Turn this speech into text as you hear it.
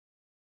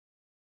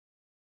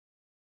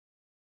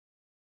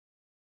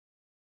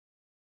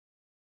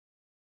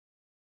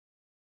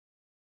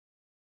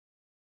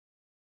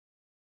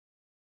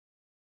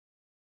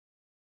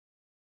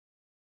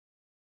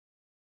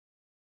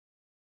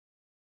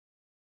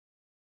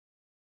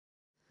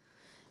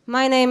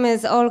My name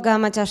is Olga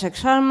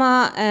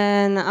Maciaszek-Sharma,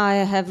 and I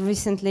have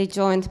recently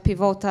joined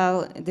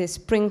Pivotal, the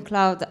Spring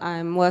Cloud.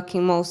 I'm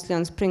working mostly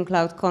on Spring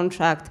Cloud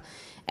Contract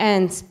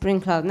and Spring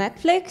Cloud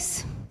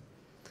Netflix.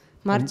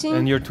 Marcin?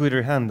 And your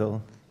Twitter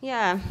handle.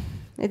 Yeah,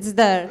 it's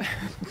there.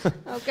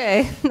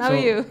 Okay, now so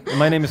you.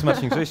 My name is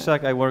Marcin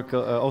Grzeszczak. I work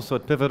also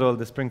at Pivotal,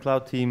 the Spring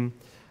Cloud team,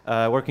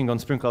 working on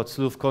Spring Cloud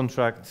Sleuth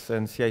contracts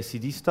and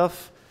CI/CD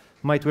stuff.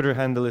 My Twitter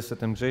handle is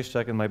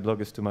 @mgrzeszczak, and my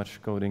blog is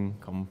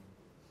toomuchcoding.com.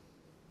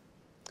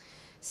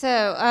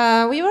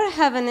 So we will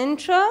have an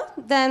intro,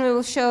 then we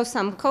will show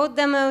some code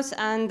demos,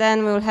 and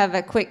then we will have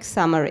a quick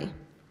summary.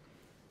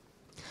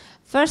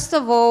 First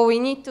of all, we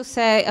need to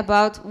say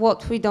about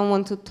what we don't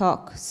want to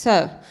talk.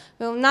 So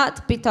we will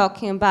not be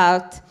talking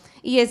about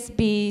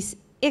ESBs,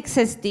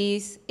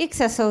 XSDs,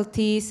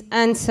 XSLTs,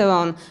 and so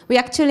on. We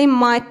actually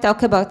might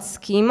talk about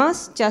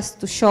schemas, just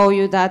to show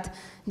you that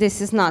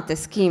this is not a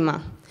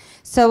schema.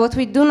 So what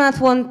we do not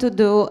want to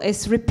do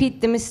is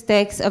repeat the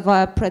mistakes of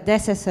our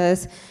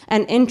predecessors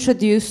and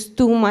introduce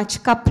too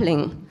much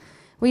coupling.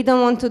 We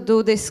don't want to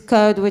do this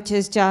code which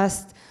is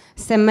just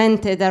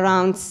cemented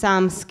around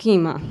some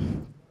schema.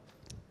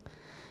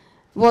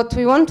 What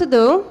we want to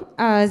do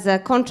is a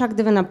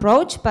contract-driven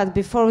approach, but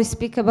before we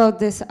speak about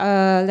this,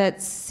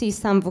 let's see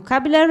some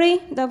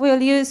vocabulary that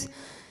we'll use.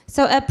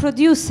 So a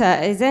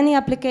producer is any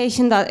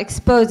application that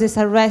exposes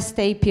a REST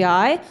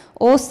API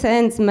or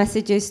sends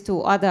messages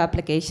to other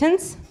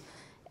applications.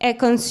 A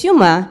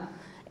consumer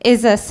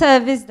is a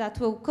service that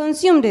will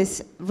consume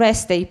this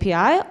REST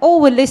API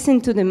or will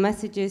listen to the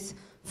messages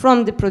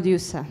from the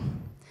producer.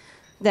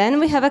 Then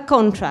we have a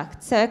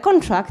contract. So a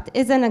contract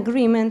is an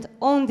agreement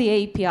on the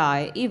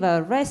API,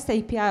 either REST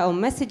API or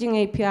messaging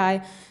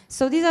API.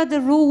 So these are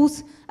the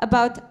rules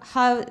about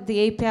how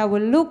the API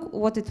will look,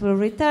 what it will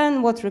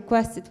return, what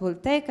requests it will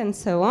take, and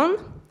so on.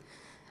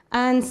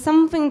 And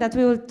something that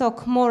we will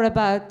talk more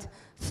about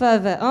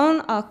further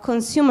on are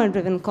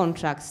consumer-driven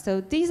contracts.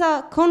 So these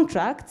are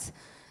contracts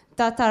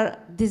that are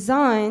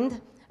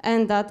designed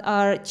and that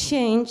are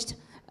changed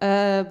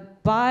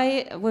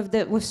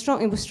with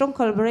strong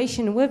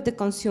collaboration with the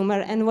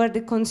consumer, and where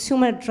the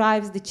consumer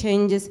drives the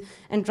changes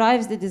and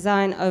drives the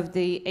design of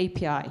the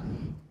API.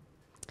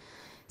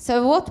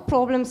 So what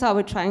problems are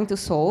we trying to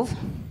solve?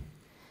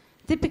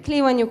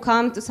 Typically, when you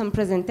come to some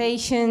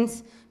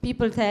presentations,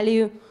 people tell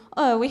you,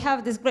 oh, we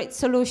have this great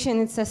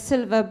solution, it's a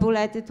silver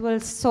bullet, it will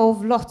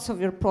solve lots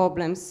of your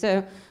problems.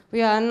 So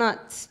we are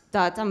not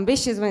that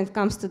ambitious when it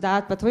comes to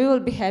that, but we will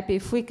be happy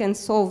if we can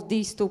solve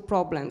these two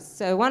problems.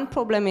 So one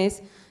problem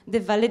is the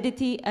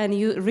validity and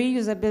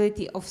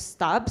reusability of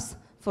stubs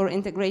for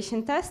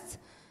integration tests.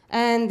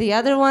 And the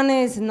other one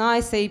is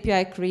nice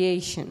API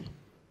creation.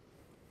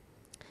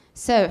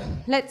 So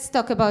let's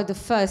talk about the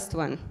first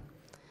one.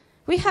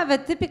 We have a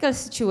typical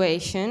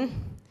situation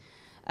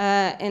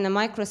in a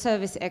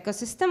microservice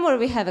ecosystem where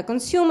we have a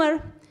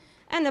consumer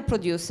and a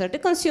producer. The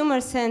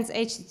consumer sends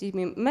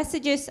HTTP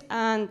messages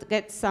and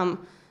gets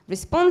some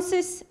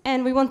responses,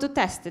 and we want to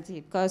test it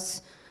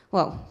because,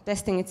 well,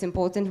 testing is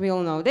important, we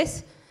all know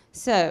this.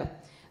 So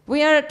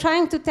we are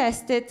trying to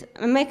test it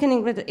and make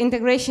an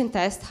integration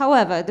test.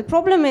 However, the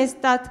problem is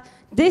that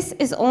this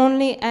is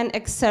only an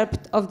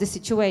excerpt of the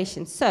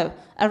situation. So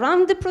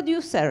around the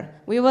producer,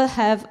 we will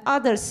have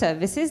other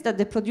services that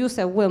the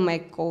producer will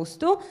make calls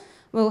to.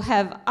 We'll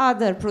have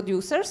other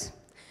producers,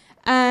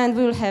 and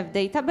we will have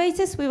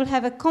databases. We will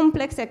have a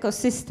complex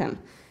ecosystem.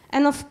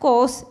 And of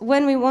course,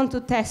 when we want to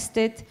test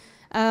it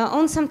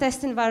on some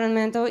test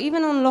environment or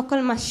even on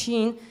local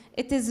machine,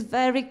 it is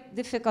very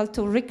difficult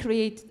to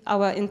recreate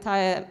our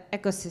entire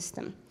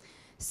ecosystem.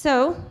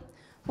 So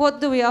what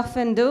do we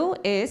often do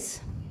is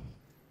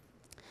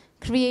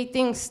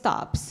creating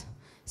stubs.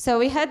 So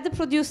we had the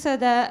producer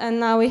there,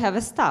 and now we have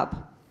a stub.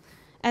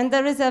 And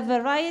there is a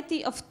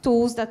variety of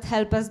tools that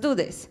help us do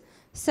this.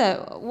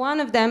 So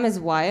one of them is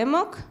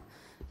WireMock,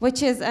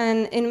 which is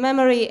an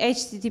in-memory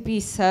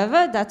HTTP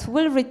server that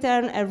will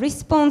return a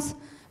response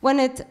when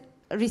it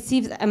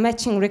receives a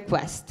matching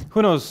request.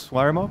 Who knows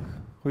WireMock?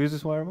 Who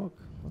uses WireMock?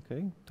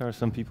 Okay, there are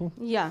some people.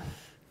 Yeah,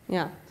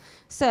 yeah.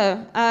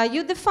 So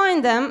you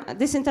define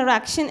this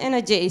interaction in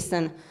a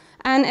JSON.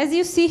 And as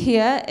you see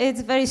here,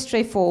 it's very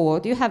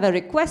straightforward. You have a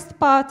request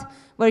part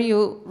where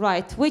you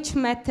write which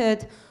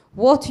method,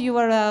 what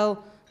URL,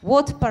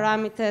 what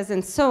parameters,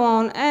 and so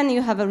on, and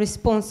you have a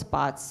response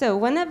part. So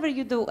whenever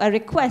you do a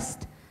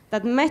request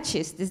that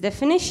matches this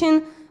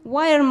definition,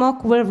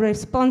 WireMock will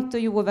respond to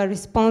you with a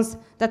response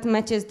that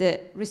matches the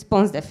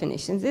response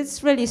definitions.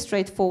 It's really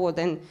straightforward,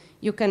 and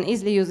you can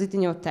easily use it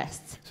in your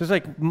tests. So it's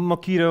like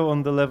Mockito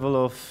on the level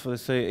of,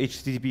 let's say,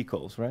 HTTP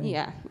calls, right?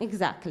 Yeah,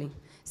 exactly.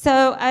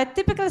 So a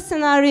typical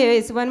scenario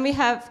is when we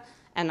have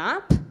an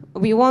app,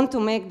 we want to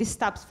make these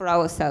stubs for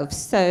ourselves.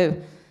 So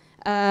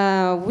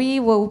we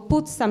will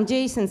put some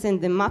JSONs in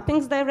the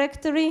mappings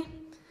directory,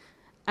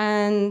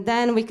 and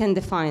then we can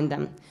define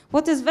them.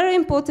 What is very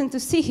important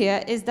to see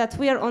here is that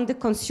we are on the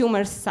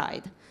consumer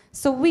side.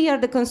 So we are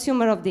the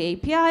consumer of the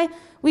API.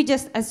 We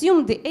just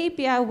assume the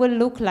API will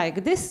look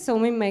like this, so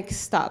we make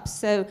stubs.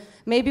 So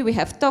maybe we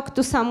have talked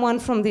to someone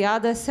from the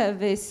other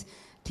service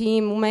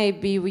team.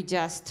 Maybe we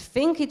just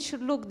think it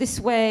should look this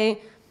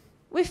way.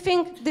 We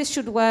think this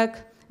should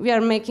work. We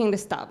are making the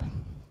stub.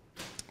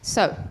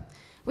 So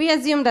we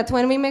assume that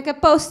when we make a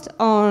post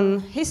on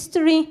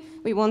history,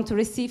 we want to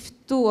receive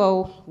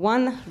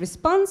 201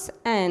 response,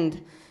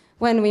 and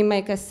when we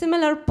make a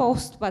similar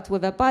post but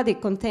with a body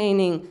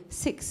containing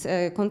 6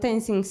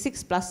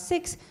 plus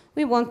 6,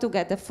 we want to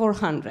get a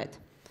 400.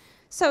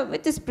 So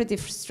it is pretty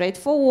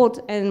straightforward,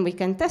 and we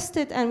can test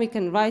it, and we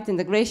can write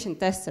integration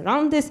tests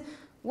around this.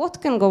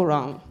 What can go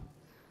wrong?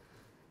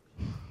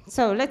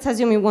 So let's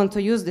assume we want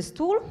to use this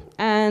tool,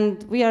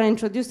 and we are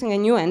introducing a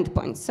new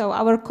endpoint. So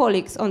our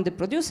colleagues on the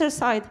producer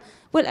side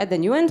will add a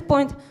new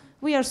endpoint.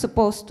 We are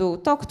supposed to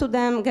talk to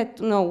them, get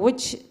to know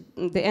which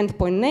the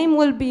endpoint name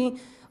will be,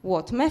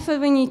 what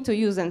method we need to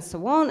use, and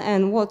so on,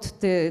 and what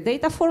the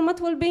data format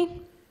will be.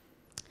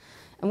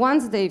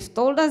 Once they've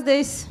told us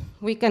this,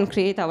 we can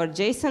create our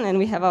JSON, and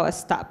we have our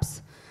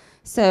stubs.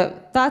 So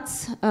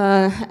that's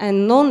a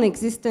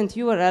non-existent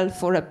URL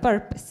for a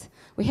purpose.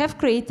 We have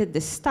created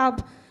this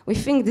stub. We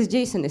think this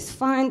JSON is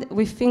fine.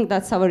 We think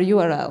that's our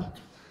URL.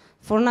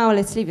 For now,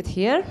 let's leave it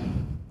here.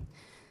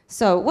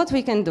 So what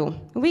we can do,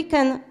 we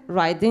can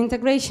write the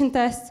integration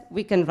test,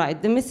 we can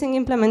write the missing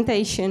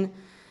implementation,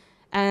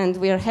 and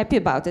we are happy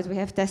about it. We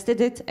have tested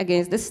it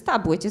against the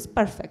stub, which is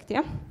perfect,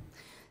 yeah?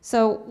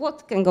 So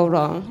what can go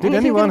wrong? Did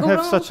anyone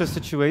have such a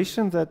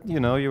situation that, you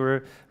know, you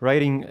were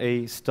writing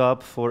a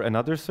stub for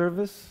another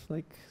service,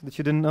 like, that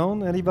you didn't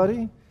own?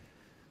 Anybody?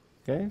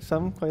 Okay,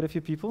 quite a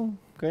few people,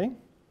 okay?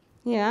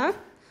 Yeah.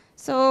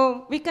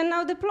 So we can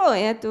now deploy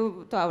it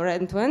to our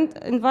end-to-end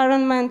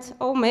environment,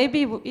 or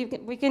maybe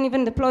we can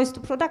even deploy it to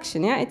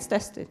production, yeah? It's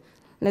tested.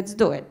 Let's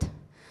do it,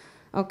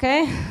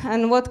 okay?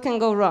 And what can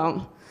go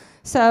wrong?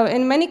 So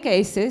in many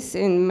cases,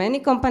 in many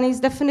companies,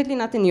 definitely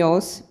not in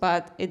yours,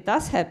 but it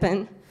does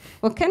happen.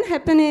 What can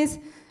happen is,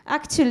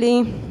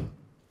 actually,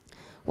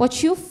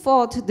 what you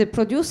thought the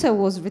producer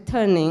was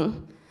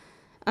returning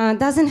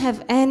doesn't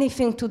have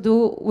anything to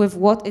do with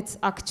what it's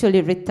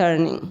actually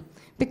returning.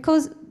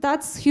 Because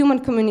that's human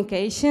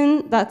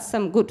communication, that's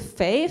some good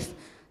faith,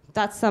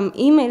 that's some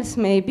emails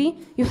maybe.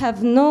 You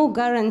have no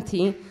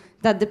guarantee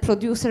that the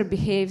producer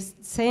behaves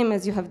the same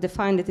as you have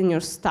defined it in your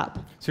stub.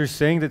 So you're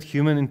saying that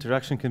human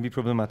interaction can be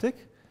problematic?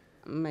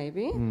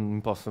 Maybe.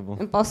 Impossible.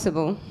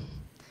 Impossible.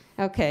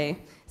 Okay,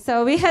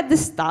 so we had the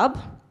stub,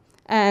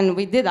 and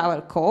we did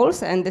our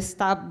calls, and the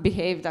stub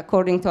behaved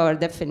according to our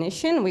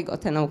definition. We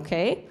got an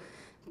okay.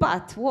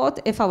 But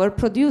what if our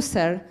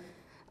producer,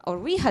 or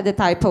we had a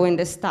typo in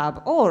the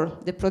stub, or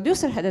the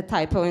producer had a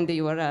typo in the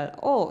URL,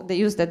 or they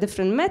used a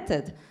different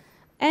method?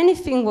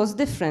 Anything was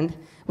different.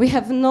 We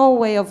have no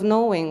way of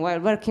knowing while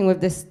working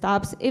with the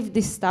stubs if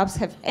these stubs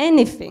have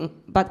anything,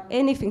 but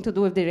anything to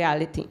do with the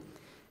reality.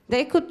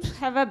 They could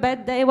have a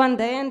bad day one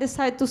day and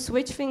decide to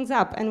switch things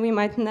up, and we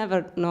might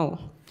never know.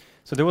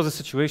 So there was a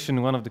situation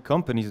in one of the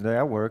companies that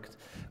I worked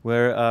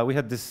where we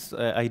had this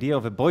idea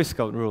of a Boy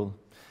Scout rule.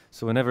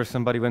 So whenever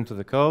somebody went to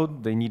the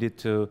code, they needed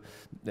to,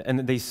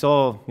 and they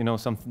saw, you know,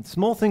 some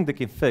small thing they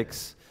can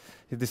fix,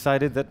 they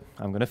decided that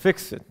I'm going to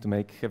fix it to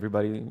make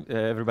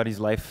everybody's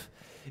life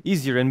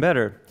easier and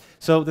better.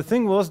 So the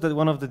thing was that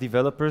one of the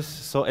developers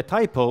saw a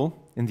typo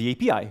in the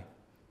API,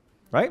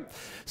 right?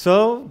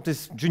 So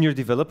this junior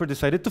developer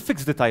decided to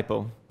fix the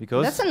typo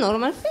because that's a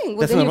normal thing.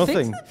 That's a normal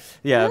thing.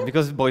 Yeah,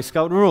 because Boy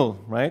Scout rule,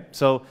 right?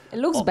 So it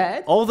looks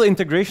bad. All the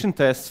integration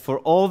tests for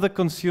all the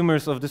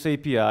consumers of this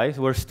API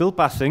were still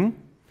passing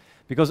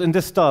because in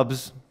the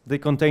stubs they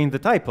contained the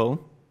typo.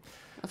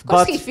 Of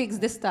course, he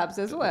fixed the stubs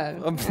as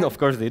well. Of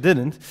course, they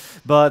didn't.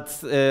 But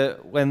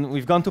when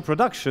we've gone to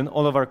production,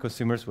 all of our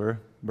consumers were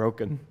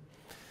broken.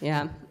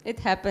 Yeah, it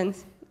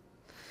happens.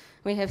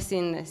 We have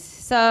seen this.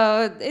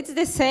 So it's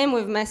the same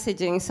with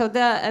messaging. So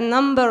there are a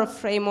number of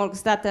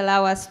frameworks that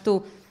allow us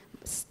to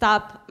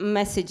stop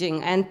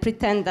messaging and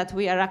pretend that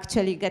we are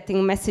actually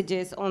getting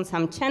messages on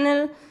some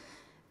channel.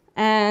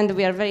 And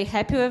we are very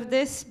happy with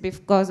this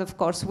because, of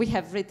course, we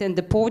have written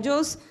the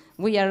POJOs.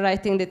 We are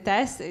writing the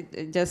test.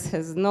 It just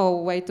has no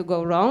way to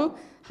go wrong.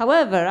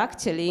 However,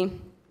 actually,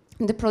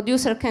 the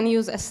producer can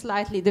use a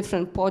slightly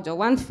different POJO.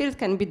 One field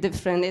can be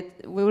different.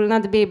 We will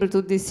not be able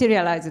to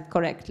deserialize it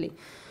correctly.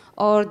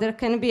 Or there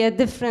can be a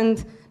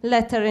different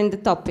letter in the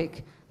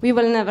topic. We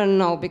will never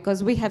know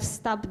because we have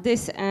stopped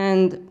this,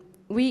 and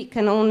we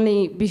can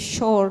only be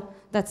sure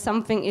that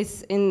something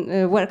is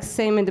works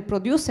same in the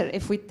producer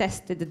if we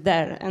tested it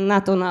there and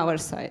not on our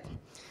side.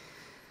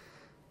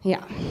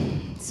 Yeah,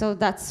 so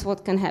that's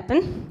what can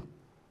happen.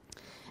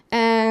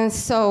 And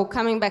so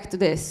coming back to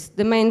this,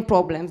 the main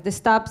problems, the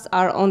stubs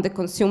are on the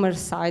consumer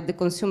side. The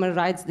consumer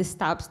writes the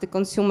stubs. The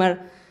consumer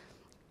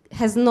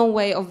has no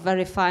way of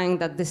verifying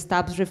that the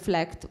stubs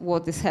reflect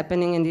what is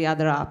happening in the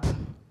other app.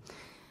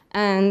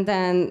 And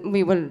then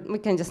we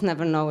can just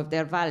never know if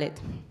they're valid.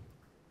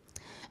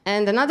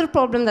 And another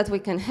problem that we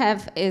can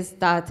have is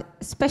that,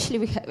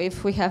 especially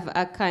if we have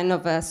a kind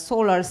of a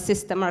solar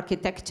system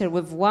architecture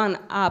with one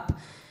app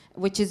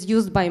which is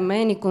used by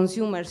many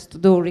consumers to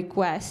do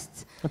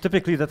requests. Well,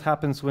 typically that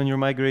happens when you're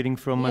migrating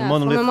from a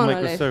monolith to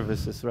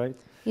microservices, right?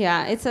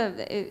 Yeah,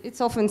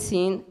 it's often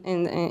seen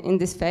in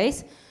this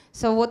phase.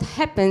 So what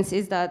happens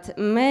is that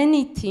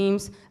many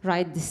teams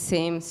write the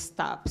same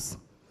stubs.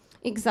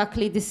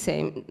 Exactly the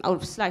same,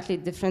 or slightly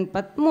different,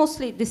 but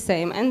mostly the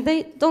same. And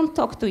they don't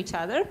talk to each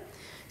other.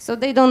 So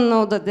they don't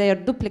know that they are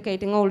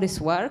duplicating all this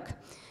work,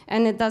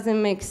 and it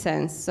doesn't make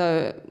sense.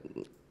 So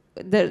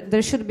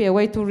there should be a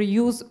way to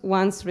reuse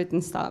once written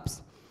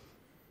stubs.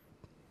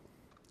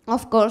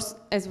 Of course,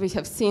 as we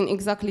have seen,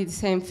 exactly the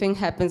same thing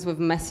happens with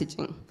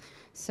messaging.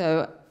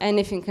 So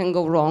anything can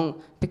go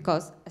wrong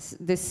because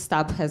this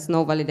stub has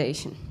no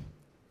validation.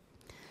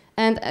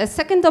 And a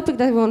second topic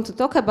that we want to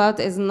talk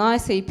about is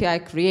nice API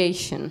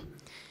creation.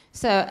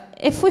 So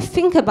if we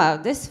think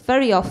about this,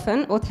 very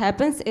often what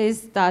happens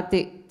is that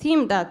the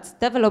team that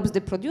develops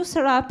the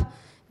producer app,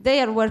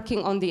 they are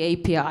working on the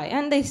API.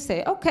 And they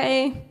say,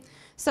 OK,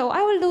 so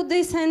I will do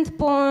this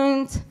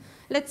endpoint.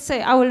 Let's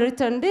say I will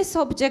return this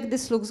object.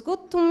 This looks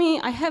good to me.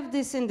 I have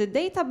this in the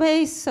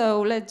database,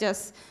 so let's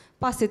just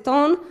pass it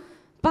on.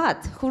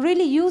 But who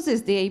really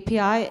uses the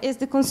API is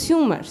the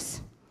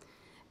consumers.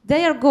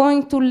 They are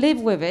going to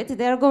live with it.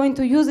 They are going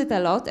to use it a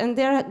lot. And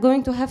they are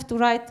going to have to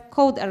write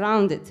code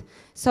around it.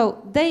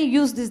 So they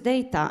use this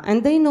data,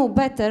 and they know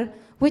better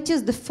which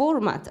is the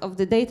format of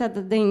the data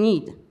that they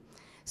need.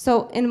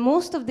 So in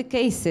most of the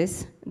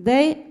cases,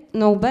 they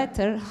know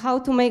better how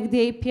to make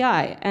the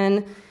API.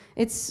 And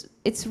it's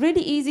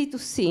really easy to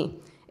see.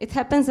 It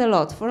happens a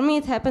lot. For me,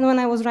 it happened when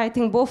I was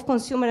writing both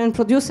consumer and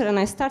producer, and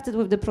I started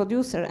with the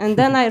producer. And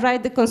then I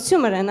write the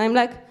consumer, and I'm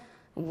like,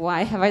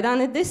 why have I done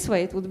it this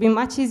way? It would be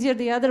much easier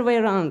the other way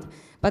around.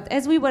 But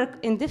as we work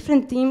in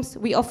different teams,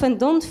 we often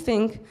don't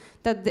think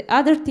that the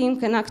other team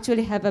can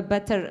actually have a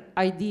better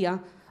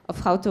idea of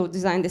how to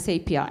design this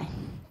API.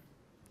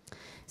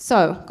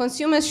 So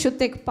consumers should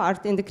take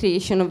part in the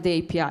creation of the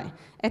API,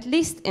 at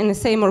least in the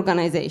same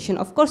organization.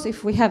 Of course,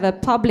 if we have a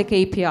public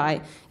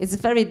API, it's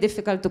very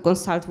difficult to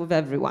consult with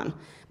everyone.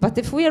 But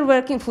if we are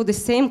working for the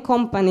same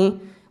company,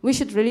 we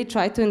should really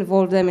try to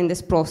involve them in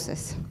this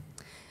process.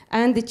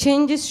 And the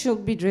changes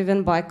should be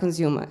driven by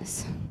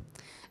consumers.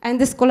 And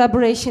this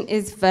collaboration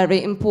is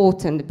very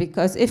important,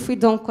 because if we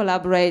don't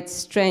collaborate,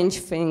 strange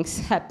things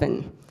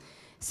happen.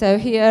 So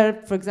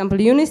here, for example,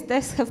 unit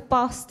tests have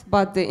passed,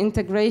 but the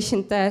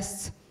integration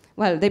tests,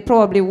 well, they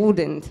probably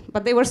wouldn't,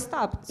 but they were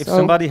stopped. If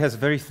somebody has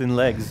very thin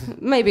legs,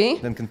 maybe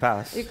then can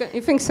pass.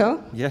 You think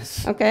so?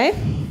 Yes. Okay.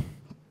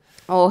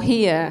 Or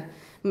here,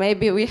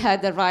 maybe we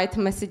had the right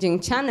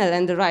messaging channel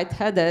and the right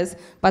headers,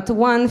 but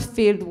one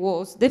field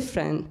was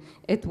different.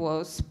 It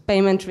was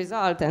payment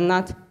result and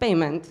not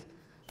payment.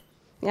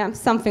 Yeah,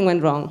 something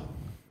went wrong.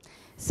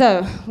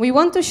 So we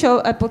want to show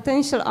a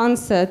potential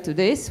answer to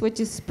this, which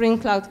is Spring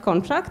Cloud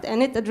Contract,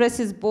 and it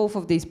addresses both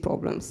of these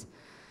problems.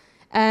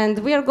 And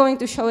we are going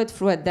to show it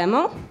through a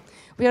demo.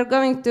 We are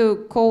going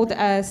to code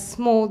a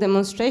small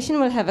demonstration.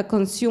 We'll have a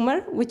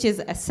consumer, which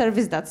is a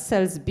service that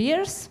sells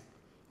beers.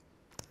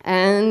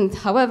 And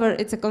however,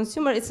 it's a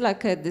consumer, it's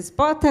like this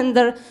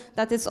bartender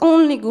that is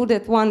only good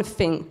at one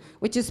thing,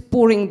 which is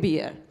pouring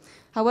beer.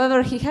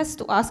 However, he has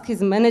to ask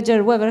his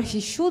manager whether he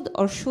should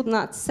or should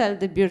not sell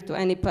the beer to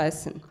any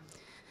person.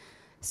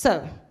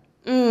 So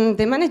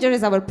the manager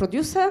is our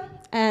producer,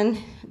 and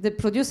the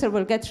producer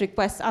will get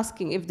requests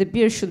asking if the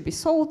beer should be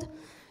sold.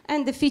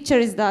 And the feature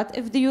is that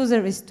if the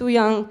user is too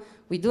young,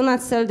 we do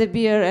not sell the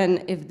beer,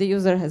 and if the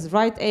user has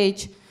right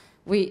age,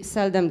 we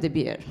sell them the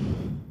beer.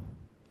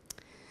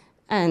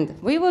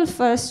 And we will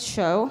first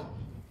show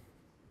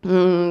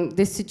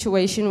this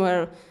situation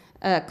where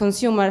a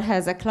consumer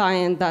has a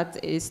client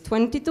that is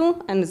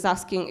 22 and is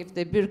asking if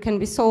the beer can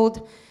be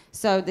sold.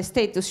 So the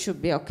status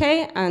should be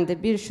OK, and the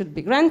beer should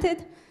be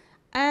granted.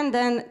 And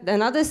then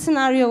another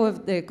scenario,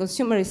 if the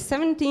consumer is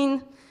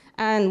 17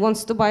 and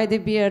wants to buy the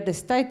beer, the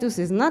status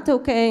is not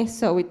OK,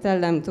 so we tell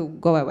them to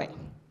go away.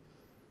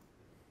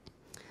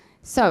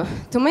 So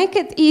to make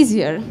it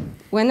easier,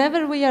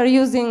 whenever we are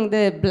using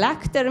the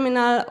black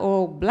terminal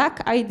or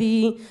black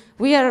ID,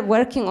 we are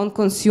working on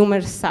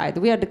consumer side.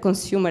 We are the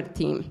consumer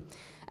team.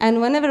 And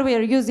whenever we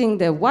are using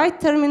the white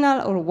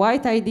terminal or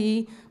white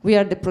ID, we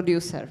are the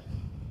producer.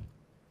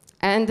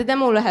 And the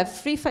demo will have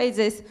 3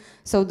 phases.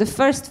 So the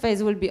first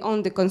phase will be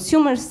on the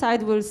consumer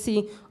side. We'll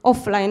see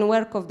offline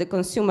work of the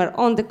consumer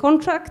on the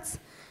contracts.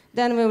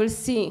 Then we will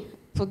see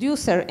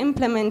producer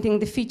implementing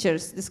the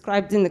features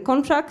described in the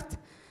contract.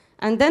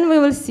 And then we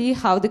will see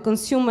how the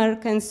consumer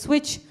can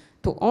switch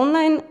to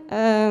online,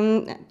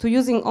 to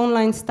using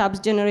online stubs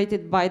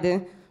generated by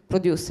the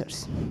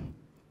producers.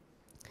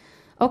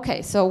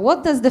 OK, so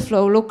what does the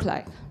flow look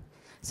like?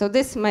 So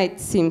this might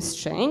seem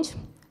strange,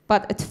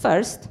 but at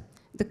first,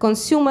 the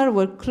consumer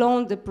will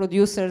clone the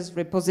producer's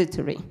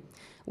repository.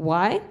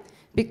 Why?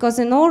 Because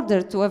in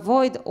order to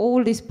avoid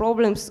all these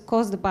problems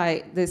caused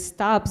by the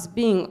stubs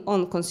being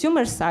on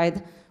consumer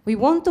side, We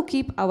want to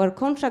keep our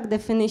contract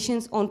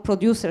definitions on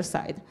producer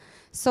side.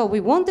 So we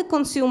want the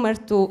consumer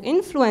to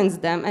influence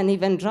them and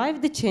even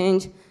drive the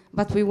change,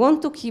 but we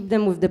want to keep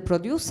them with the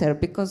producer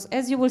because,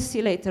 as you will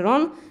see later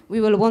on, we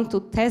will want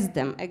to test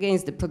them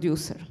against the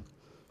producer,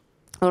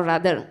 or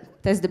rather,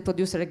 test the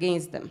producer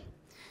against them.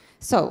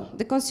 So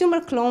the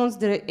consumer clones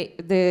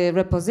the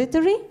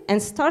repository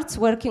and starts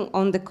working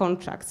on the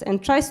contracts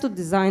and tries to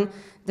design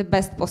the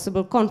best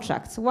possible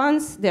contracts.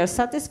 Once they're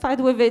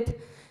satisfied with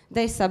it,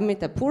 they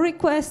submit a pull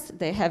request,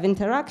 they have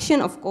interaction.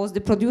 Of course,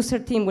 the producer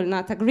team will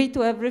not agree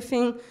to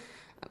everything.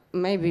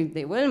 Maybe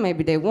they will,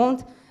 maybe they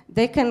won't.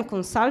 They can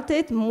consult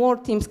it, more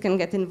teams can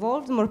get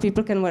involved, more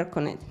people can work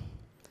on it.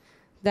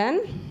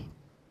 Then,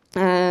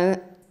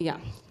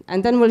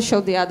 and then we'll show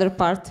the other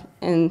part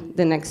in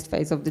the next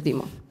phase of the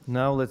demo.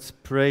 Now let's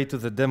pray to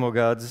the demo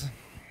gods.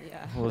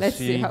 Yeah, Let's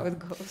see how it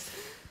goes.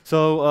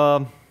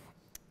 So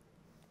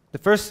the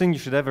first thing you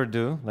should ever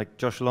do, like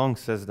Josh Long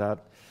says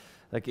that,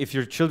 like if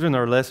your children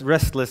are less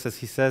restless, as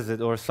he says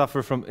it, or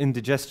suffer from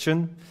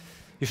indigestion,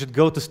 you should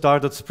go to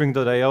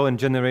start.spring.io and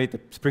generate a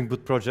Spring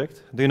Boot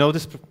project. Do you know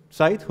this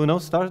site? Who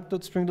knows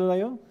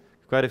start.spring.io?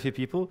 Quite a few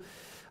people.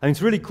 And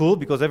it's really cool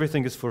because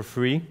everything is for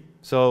free.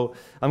 So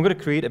I'm going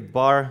to create a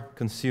bar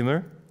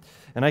consumer,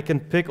 and I can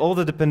pick all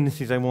the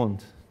dependencies I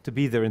want to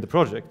be there in the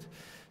project.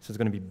 So it's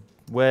going to be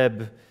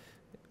web.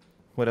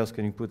 What else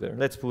can you put there?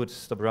 Let's put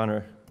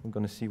Stubrunner. I'm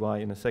going to see why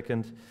in a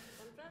second.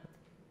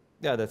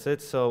 Yeah, that's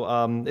it. So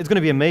it's going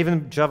to be a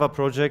Maven Java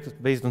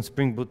project based on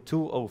Spring Boot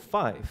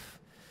 2.05.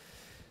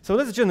 So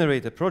let's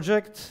generate a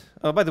project.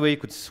 By the way, you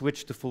could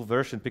switch to full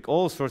version, pick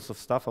all sorts of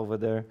stuff over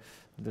there.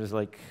 There's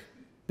like,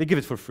 they give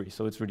it for free,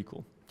 so it's really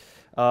cool.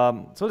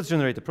 So let's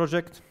generate a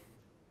project.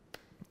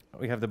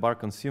 We have the bar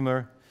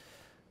consumer.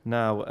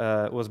 Now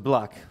it was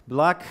black.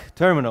 Black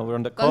terminal, we're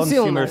on the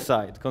consumer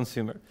side,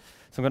 consumer.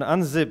 So I'm going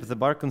to unzip the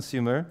bar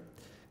consumer,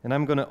 and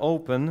I'm going to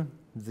open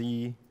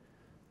the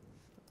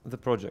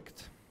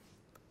project.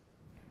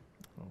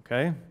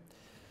 Okay.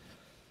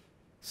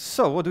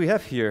 So what do we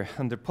have here?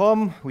 Under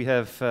POM, we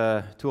have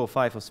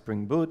 2.05 of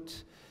Spring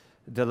Boot,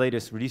 the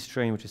latest release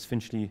train, which is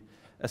Finchley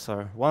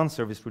SR1,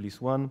 Service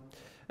Release 1,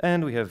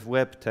 and we have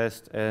web,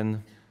 test,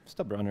 and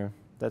Stubrunner.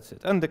 That's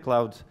it. And the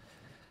cloud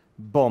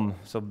BOM,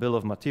 so bill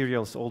of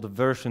materials. All the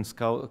versions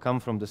come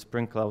from the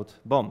Spring Cloud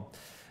BOM.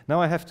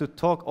 Now I have to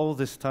talk all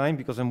this time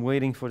because I'm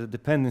waiting for the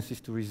dependencies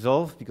to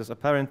resolve, because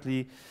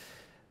apparently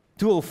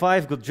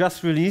 2.05 got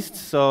just released,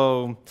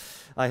 so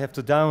I have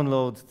to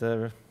download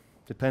the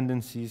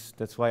dependencies.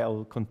 That's why I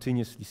will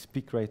continuously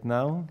speak right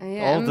now,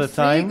 all the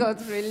time.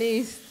 got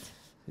released.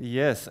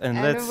 Yes,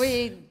 and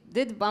we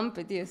did bump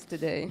it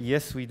yesterday.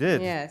 Yes, we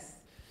did. Yes.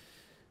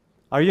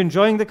 Are you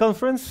enjoying the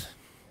conference?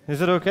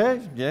 Is it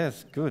okay?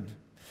 Yes, good.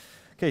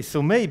 Okay,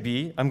 so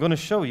maybe I'm going to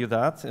show you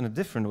that in a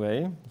different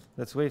way.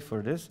 Let's wait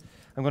for this.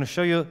 I'm going to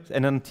show you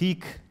an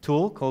antique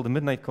tool called the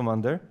Midnight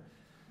Commander.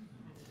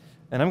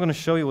 And I'm going to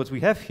show you what we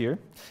have here.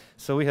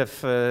 So we have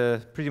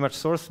pretty much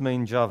source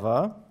main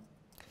Java.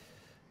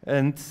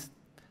 And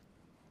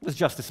it's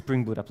just a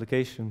Spring Boot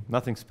application.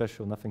 Nothing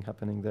special, nothing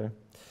happening there.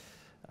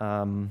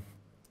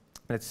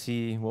 Let's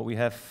see what we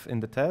have in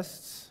the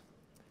tests.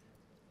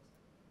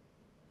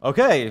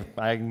 Okay,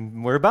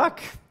 we're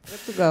back. Good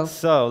to go.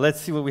 So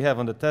let's see what we have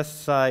on the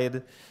test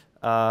side.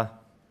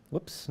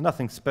 Whoops,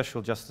 nothing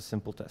special, just a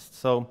simple test.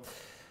 So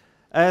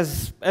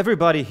as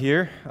everybody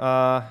here,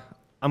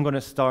 I'm going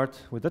to start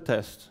with the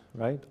test,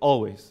 right?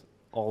 Always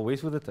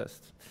with the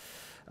test.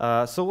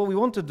 So what we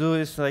want to do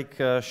is like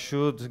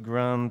should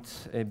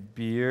grant a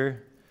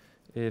beer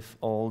if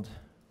old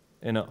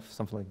enough,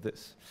 something like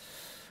this.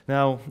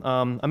 Now,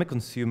 I'm a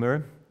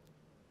consumer.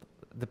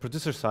 The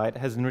producer side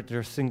hasn't written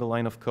a single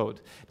line of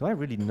code. Do I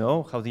really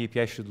know how the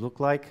API should look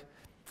like?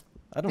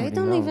 I don't really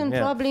know. They don't even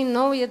probably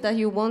know yet that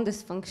you want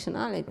this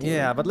functionality.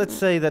 Yeah, but let's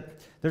say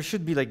that there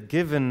should be like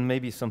given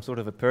maybe some sort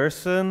of a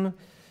person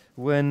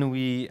when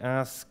we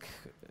ask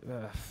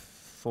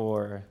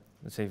for,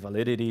 let's say,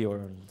 validity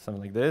or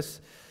something like this,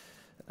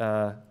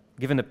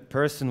 given a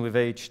person with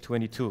age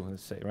 22,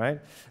 let's say, right?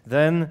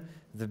 Then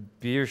the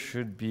beer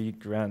should be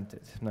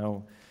granted.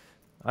 Now,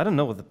 I don't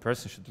know what the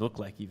person should look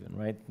like even,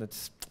 right?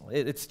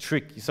 It's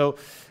tricky. So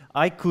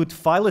I could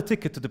file a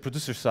ticket to the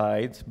producer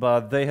side,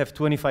 but they have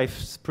 25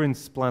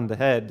 sprints planned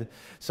ahead.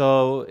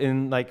 So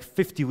in like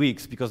 50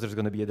 weeks, because there's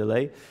going to be a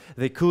delay,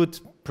 they could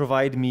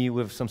provide me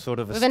with some sort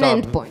of a stub. With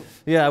an endpoint.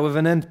 Yeah, with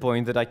an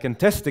endpoint that I can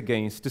test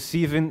against to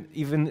see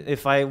even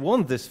if I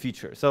want this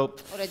feature. So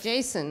or a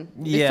JSON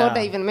before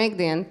they even make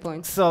the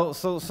endpoint.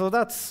 So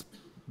that's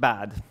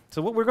bad.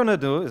 So what we're going to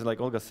do is,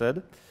 like Olga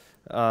said,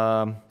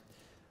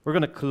 we're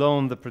going to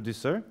clone the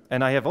producer,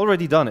 and I have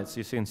already done it.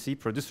 So you can see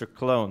producer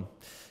clone,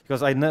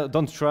 because I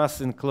don't trust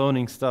in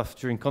cloning stuff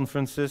during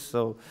conferences.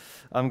 So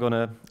I'm going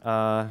to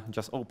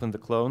just open the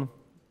clone.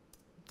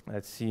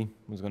 Let's see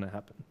what's going to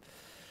happen.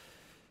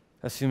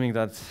 Assuming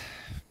that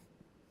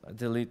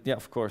delete, yeah,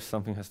 of course,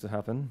 something has to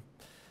happen.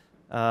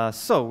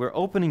 So we're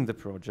opening the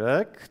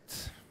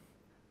project.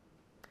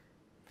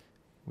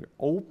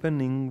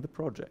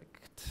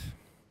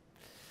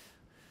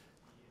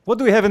 what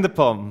do we have in the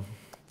POM?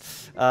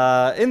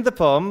 In the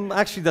POM,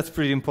 actually that's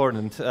pretty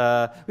important.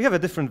 We have a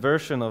different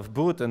version of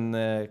boot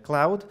and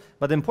cloud,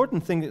 but the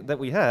important thing that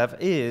we have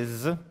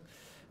is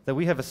that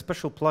we have a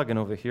special plugin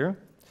over here,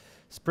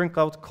 Spring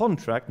Cloud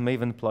Contract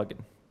Maven plugin.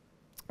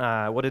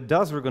 What it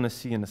does, we're going to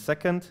see in a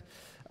second,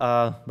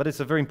 but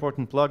it's a very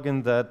important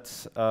plugin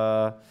that,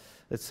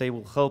 let's say,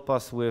 will help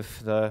us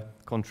with the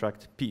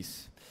contract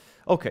piece.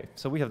 Okay,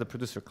 so we have the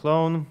producer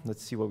clone.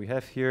 Let's see what we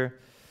have here.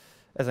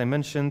 As I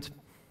mentioned,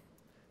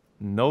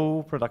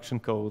 no production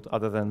code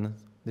other than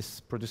this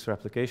producer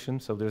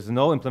application, so there's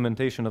no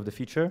implementation of the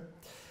feature.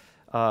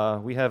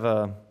 We have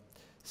a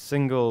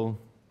single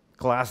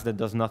class that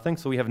does nothing,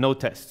 so we have no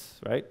tests,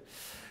 right?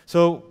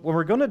 So what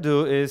we're going to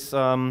do is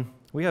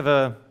we have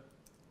a,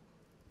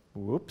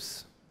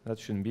 whoops, that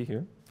shouldn't be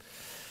here.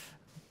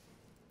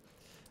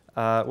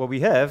 What we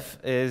have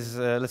is,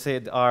 let's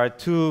say, our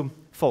two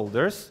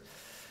folders,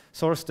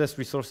 source test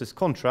resources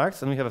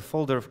contracts, and we have a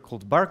folder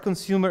called bar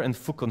consumer and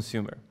foo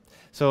consumer.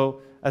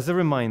 So as a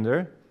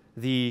reminder,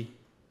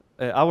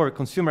 our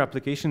consumer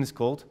application is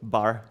called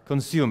bar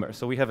consumer.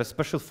 So we have a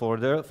special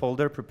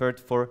folder prepared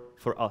for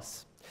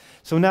us.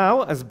 So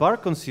now, as bar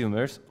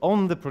consumers,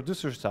 on the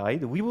producer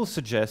side, we will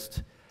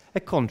suggest a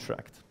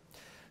contract.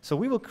 So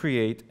we will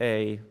create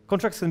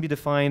contracts can be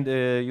defined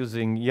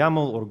using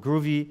YAML or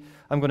Groovy.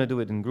 I'm going to do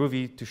it in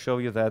Groovy to show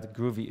you that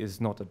Groovy is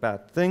not a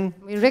bad thing.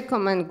 We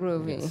recommend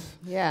Groovy. Yes.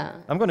 Yeah.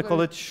 I'm going to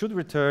call it should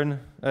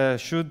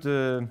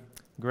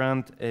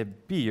grant a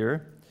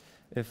beer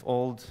if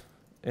old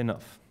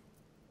enough.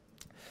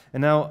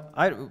 And now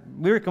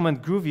we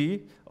recommend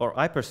Groovy, or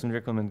I personally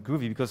recommend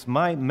Groovy, because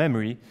my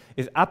memory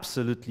is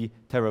absolutely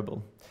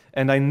terrible.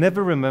 And I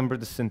never remember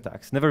the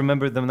syntax, never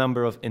remember the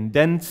number of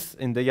indents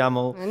in the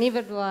YAML. And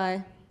neither do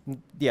I.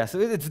 Yeah, so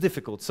it's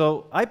difficult.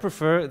 So I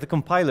prefer the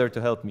compiler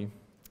to help me.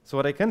 So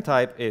what I can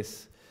type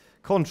is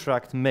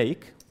contract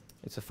make.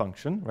 It's a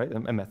function, right,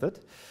 a method.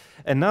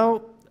 And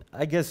now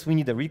I guess we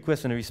need a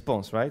request and a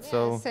response, right? Yeah,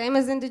 so same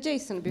as in the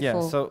JSON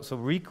before. Yeah, so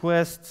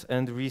request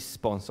and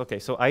response. Okay,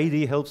 so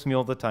ID helps me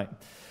all the time.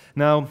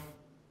 Now,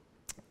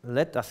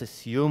 let us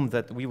assume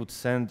that we would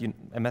send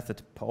a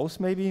method post,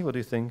 maybe. What do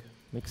you think?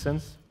 Makes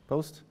sense?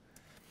 Post?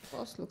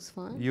 Post looks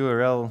fine.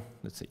 URL,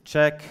 let's say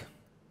check.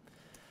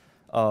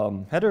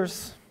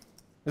 Headers.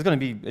 It's going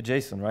to be a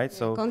JSON, right? Yeah,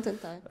 so content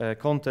type.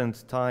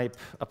 Content type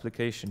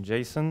application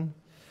JSON.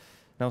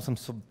 Now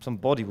some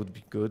body would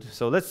be good.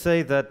 So let's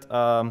say that,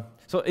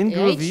 so in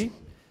Groovy,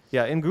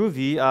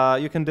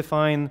 you can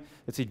define,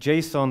 let's say,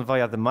 JSON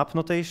via the map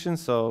notation.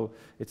 So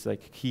it's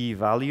like key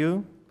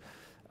value.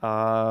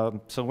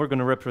 So we're going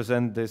to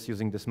represent this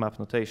using this map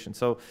notation.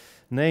 So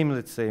name,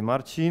 let's say,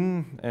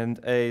 Marcin, and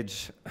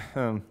age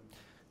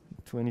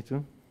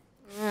 22.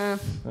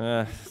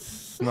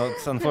 It's not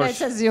unfortunate.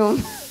 Let's assume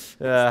it's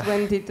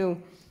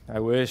 22. I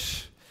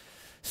wish.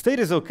 State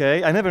is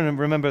okay. I never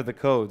remember the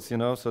codes,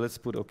 so let's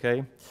put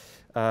okay.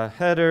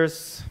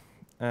 Headers,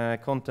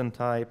 content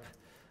type,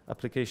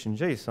 application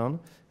JSON,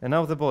 and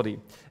now the body.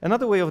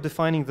 Another way of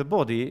defining the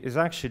body is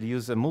actually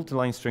use a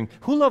multi-line string.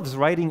 Who loves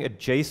writing a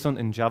JSON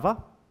in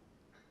Java?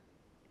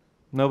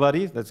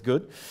 Nobody? That's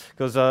good.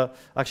 Because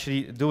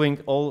actually doing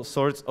all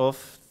sorts of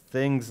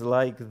things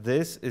like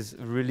this is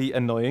really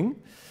annoying.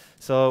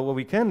 So what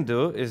we can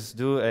do is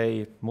do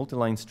a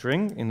multi-line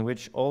string in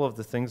which all of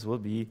the things will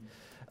be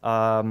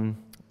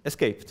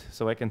escaped.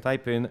 So I can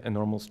type in a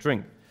normal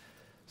string.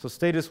 So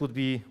status would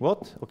be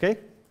what? Okay.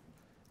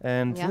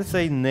 And let's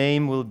say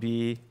name will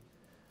be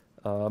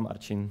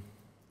Marcin.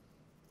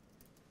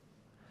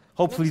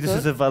 Hopefully this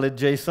is a valid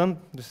JSON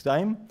this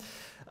time.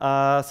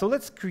 So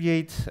let's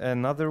create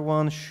another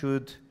one.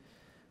 Should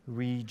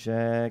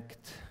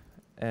reject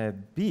a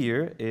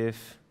beer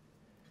if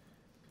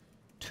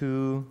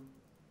too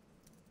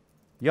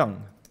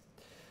young.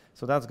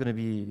 So that's going to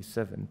be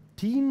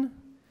 17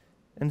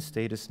 and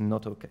status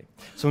not okay.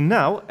 So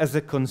now, as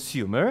a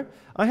consumer,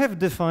 I have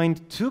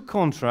defined two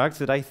contracts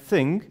that I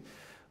think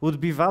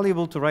would be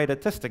valuable to write a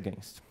test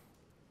against.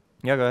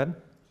 Yeah, go ahead.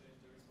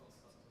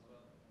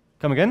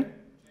 Come again?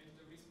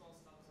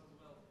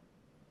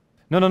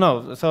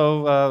 No.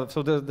 So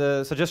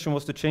the suggestion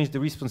was to change the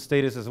response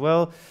status as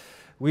well.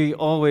 We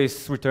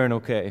always return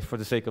OK for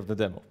the sake of the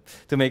demo,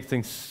 to make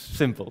things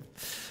simple.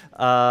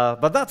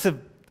 But that's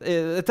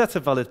a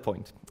valid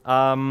point.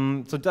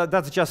 So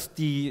that's just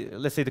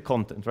let's say the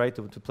content, right?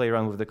 To play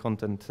around with the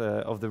content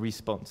of the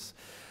response.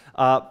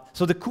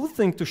 So the cool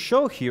thing to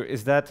show here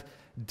is that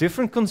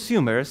different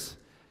consumers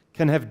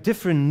can have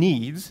different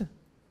needs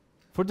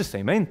for the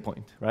same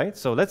endpoint, right?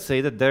 So let's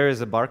say that there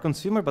is a bar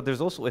consumer, but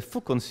there's also a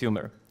foo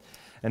consumer.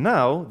 And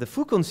now the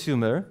foo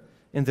consumer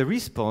in the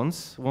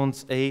response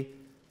wants a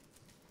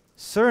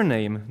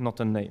surname, not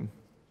a name.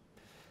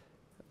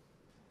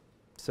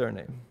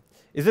 Surname.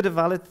 Is it a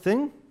valid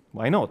thing?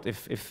 Why not?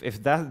 If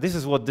this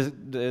is what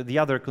the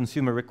other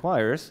consumer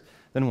requires,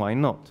 then why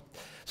not?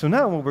 So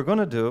now what we're going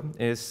to do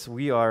is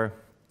we are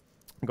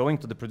going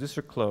to the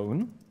producer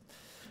clone,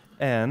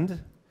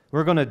 and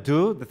we're going to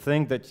do the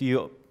thing that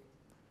you,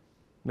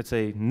 let's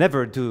say,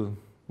 never do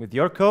with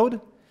your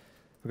code.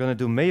 We're going to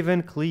do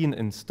maven clean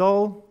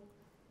install.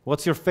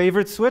 What's your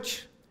favorite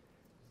switch?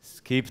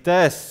 Skip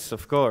tests,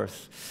 of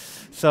course.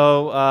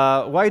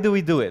 So why do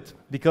we do it?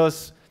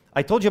 Because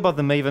I told you about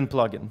the Maven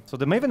plugin. So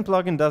the Maven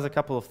plugin does a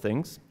couple of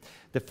things.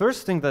 The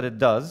first thing that it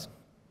does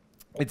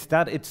is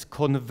that it's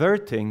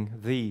converting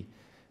the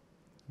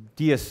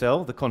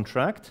DSL, the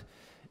contract,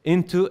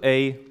 into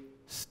a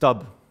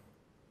stub.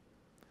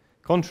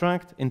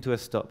 Contract into a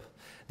stub.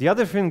 The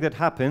other thing that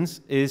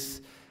happens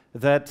is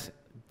that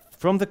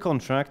from the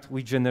contract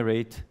we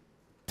generate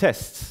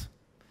tests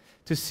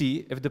to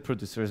see if the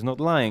producer is not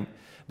lying.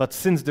 But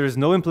since there is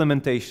no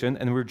implementation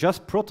and we're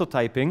just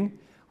prototyping,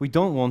 we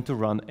don't want to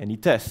run any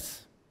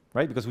tests,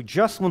 right? Because we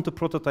just want to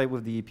prototype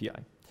with the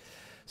API.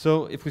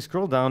 So if we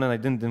scroll down, and I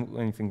didn't do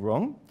anything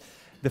wrong,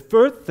 the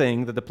third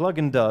thing that the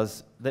plugin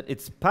does, that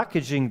it's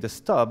packaging the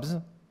stubs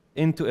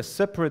into a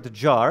separate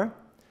jar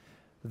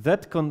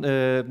that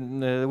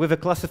with a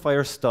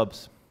classifier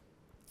stubs.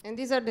 And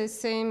these are the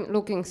same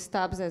looking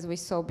stubs as we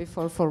saw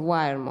before for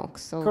WireMock.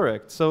 So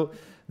correct. So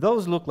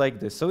those look like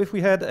this. So if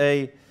we had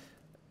a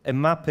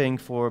mapping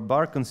for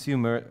bar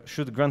consumer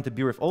should grant a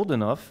buref old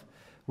enough,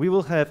 we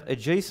will have a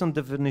JSON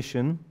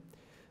definition.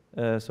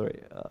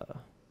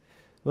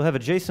 We'll have a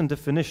JSON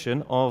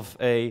definition of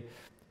a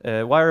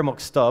WireMock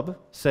stub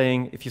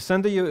saying if you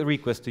send a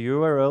request to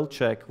URL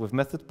check with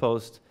method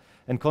post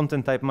and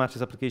content type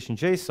matches application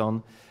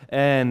JSON,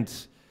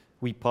 and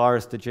we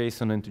parse the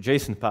JSON into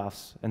JSON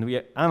paths, and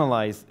we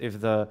analyze if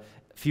the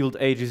field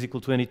age is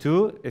equal to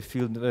 22, if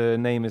field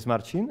name is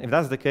Marcin. If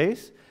that's the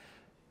case,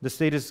 the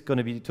state is going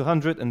to be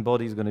 200 and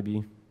body is going to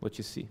be what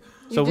you see.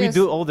 So we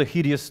do all the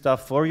hideous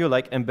stuff for you,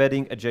 like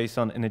embedding a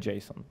JSON in a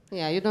JSON.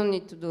 Yeah, you don't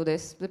need to do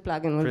this. The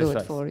plugin will do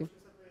it for you.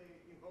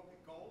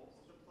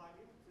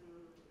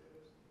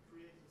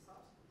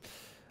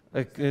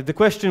 The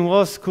question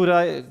was, could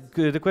I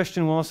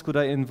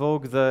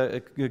invoke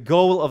the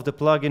goal of the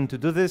plugin to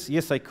do this?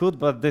 Yes, I could,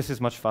 but this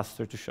is much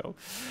faster to show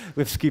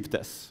with skip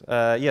tests.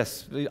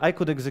 Yes, I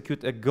could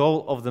execute a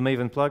goal of the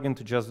Maven plugin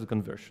to just do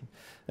conversion.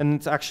 And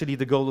it's actually,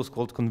 the goal is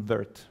called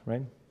convert,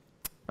 right?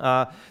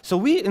 So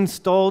we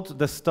installed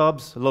the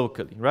stubs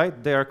locally,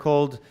 right? They are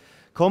called,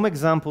 com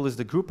example is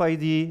the group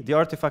ID, the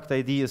artifact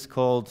ID is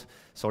called,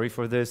 sorry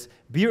for this,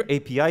 beer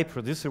API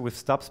producer with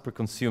stubs per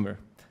consumer.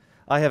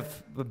 I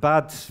have a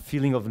bad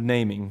feeling of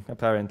naming,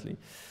 apparently.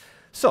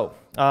 So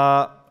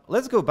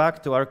let's go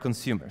back to our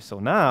consumer. So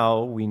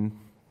now we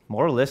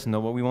more or less know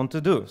what we want to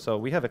do. So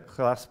we have a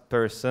class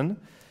person.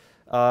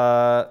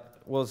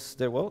 Was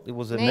there, well, it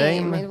was a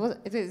name.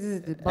 It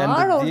is the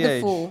bar or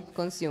the full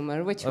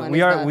consumer? Which one is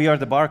that? We are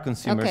the bar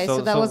consumer. Okay, so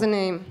that was a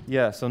name.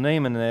 Yeah, so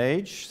name and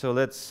age. So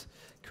let's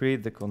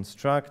create the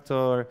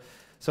constructor.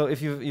 So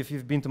if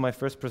you've been to my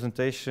first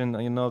presentation,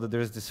 you know that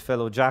there's this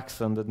fellow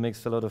Jackson that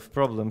makes a lot of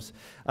problems.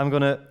 I'm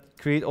going to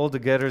create all the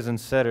getters and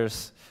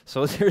setters,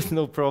 so there's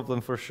no problem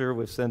for sure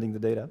with sending the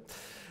data.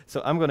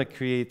 So I'm going to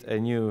create a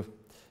new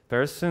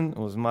person. It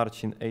was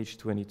Marcin, age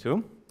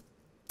 22.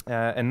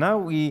 And now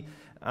we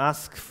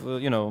ask, for,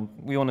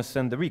 we want to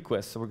send the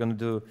request. So we're going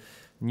to do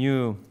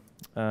new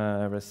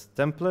REST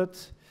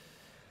template.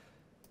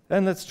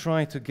 And let's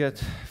try to get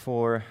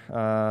for,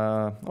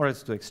 or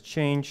let's do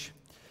exchange.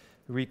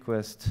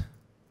 Request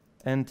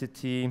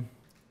entity.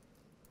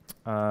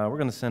 We're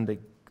going to send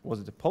was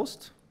it a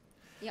post?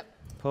 Yep.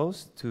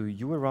 Post to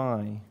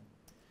URI.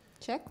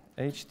 Check.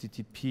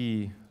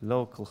 HTTP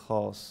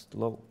localhost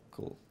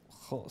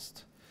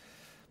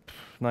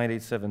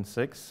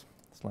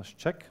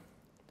 9876/check.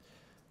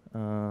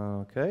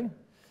 Okay.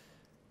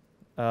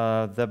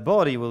 The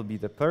body will be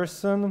the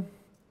person,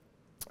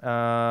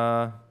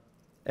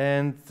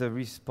 and the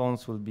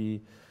response will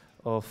be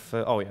of.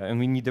 Oh yeah, and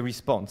we need the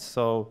response.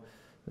 So.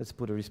 Let's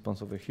put a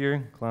response over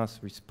here, class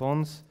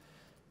response,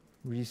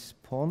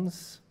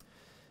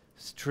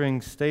 string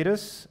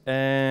status,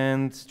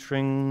 and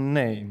string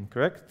name,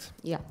 correct?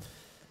 Yeah.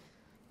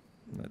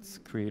 Let's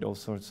create all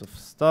sorts of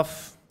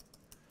stuff.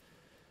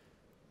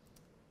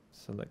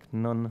 Select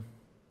none.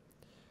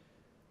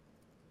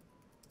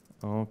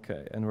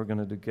 Okay, and we're going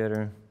to do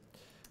getter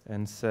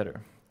and setter.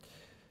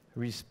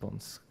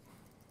 Response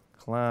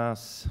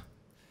class.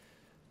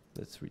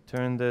 Let's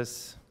return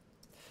this.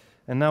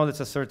 And now let's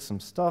assert some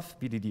stuff,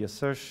 BDD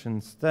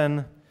assertions,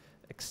 then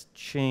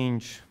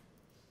exchange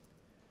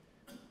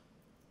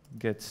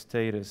get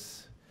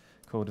status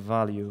code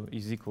value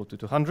is equal to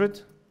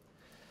 200,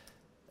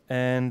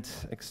 and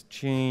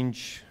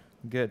exchange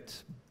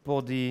get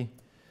body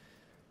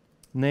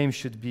name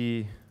should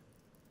be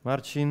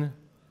Marcin,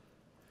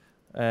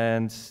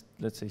 and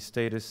let's say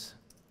status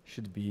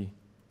should be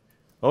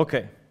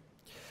okay.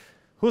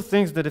 Who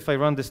thinks that if I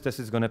run this test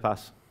it's going to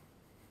pass?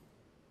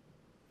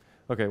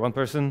 Okay, one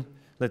person,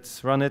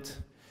 let's run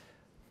it.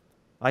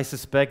 I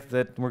suspect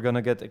that we're going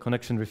to get a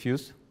connection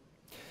refused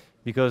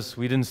because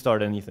we didn't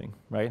start anything,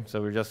 right?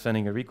 So we're just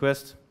sending a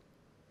request.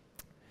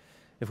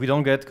 If we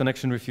don't get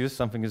connection refused,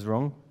 something is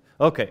wrong.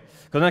 Okay,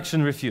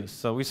 connection refused.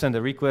 So we send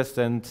a request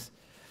and,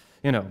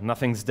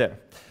 nothing's there.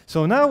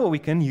 So now what we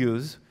can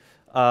use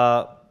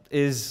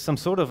is some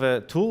sort of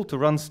a tool to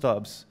run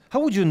stubs. How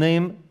would you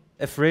name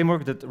a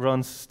framework that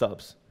runs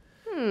stubs?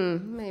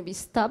 Maybe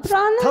stub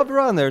runner? Stub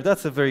runner,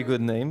 that's a very good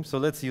name. So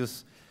let's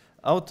use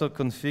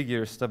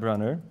auto-configure stub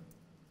runner.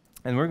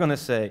 And we're going to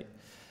say,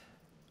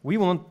 we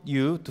want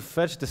you to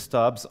fetch the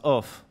stubs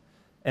of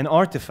an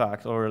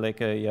artifact or like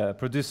a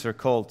producer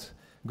called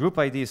group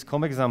ID is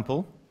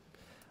com-example.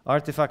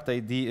 Artifact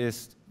ID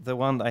is the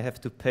one I have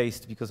to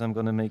paste because I'm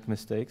going to make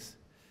mistakes.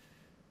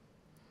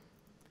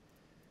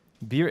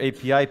 Beer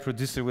API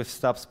producer with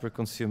stubs per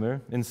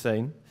consumer,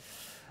 insane.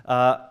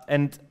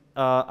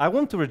 I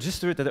want to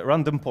register it at a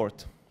random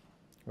port,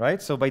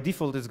 right? So by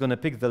default, it's going to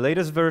pick the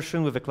latest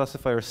version with the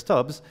classifier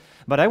stubs,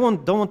 but I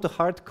don't want to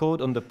hard code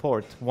on the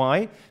port.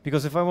 Why?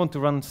 Because if I want to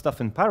run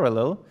stuff in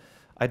parallel,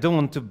 I don't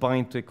want to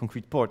bind to a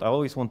concrete port. I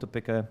always want to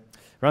pick a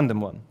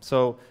random one.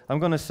 So I'm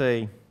going to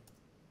say,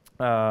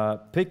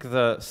 pick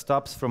the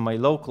stubs from my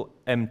local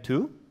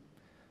M2,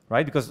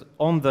 right? Because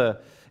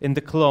in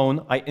the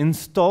clone, I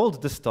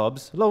installed the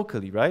stubs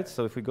locally, right?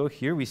 So if we go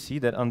here, we see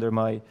that under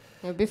my...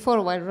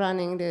 before, while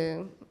running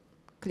the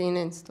clean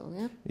install,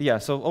 yeah? Yeah,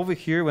 so over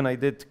here, when I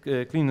did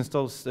clean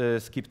install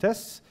skip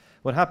tests,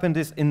 what happened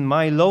is in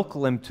my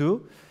local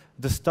M2,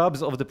 the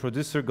stubs of the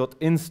producer got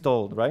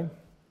installed, right?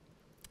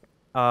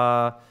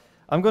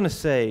 I'm going to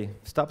say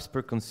stubs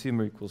per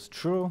consumer equals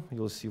true.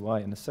 You'll see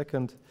why in a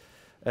second.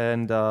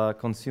 And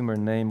consumer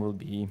name will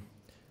be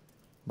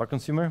bar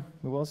consumer,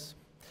 it was?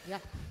 Yeah.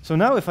 So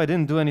now if I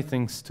didn't do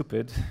anything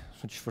stupid,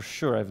 which for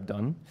sure I've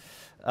done,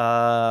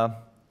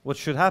 what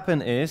should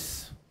happen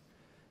is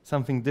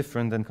something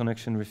different than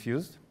connection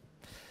refused.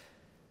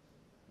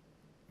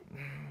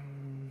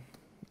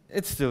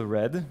 It's still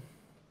red.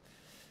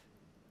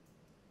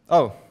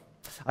 Oh,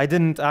 I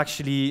didn't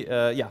actually,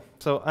 yeah,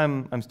 so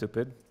I'm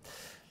stupid.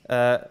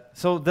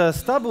 So the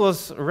stub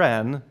was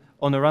ran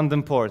on a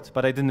random port,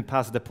 but I didn't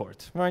pass the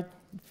port, right?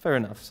 Fair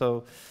enough.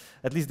 So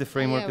at least the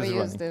framework is running. Yeah,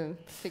 we used the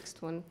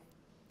fixed one.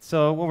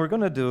 So what we're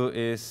going to do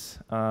is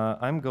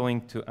I'm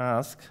going to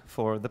ask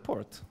for the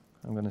port.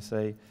 I'm going to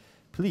say,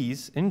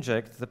 please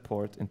inject the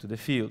port into the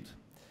field.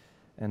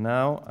 And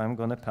now I'm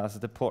going to pass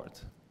the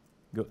port.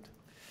 Good.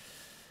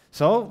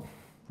 So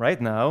right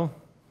now,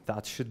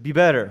 that should be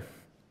better.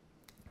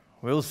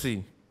 We'll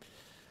see.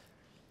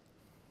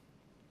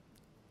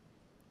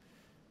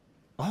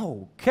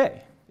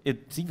 Okay.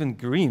 It's even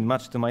green,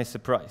 much to my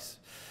surprise.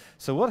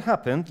 So what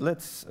happened?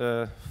 Let's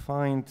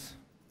find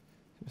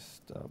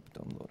stub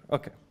downloader.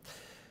 Okay.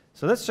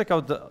 So let's check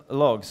out the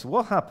logs.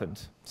 What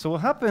happened? So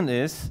what happened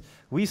is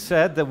we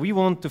said that we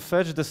want to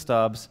fetch the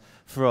stubs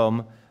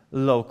from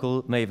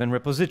local Maven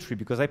repository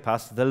because I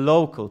passed the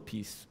local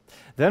piece.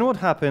 Then what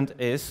happened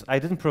is I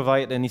didn't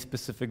provide any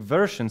specific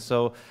version.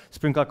 So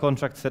Spring Cloud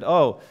contract said,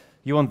 oh,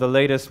 you want the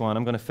latest one.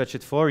 I'm going to fetch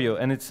it for you.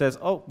 And it says,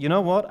 oh, you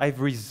know what?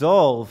 I've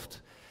resolved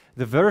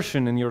the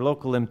version in your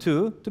local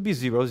M2 to be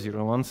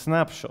 001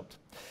 snapshot.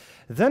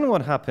 Then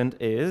what happened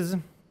is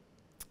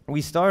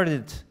we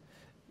started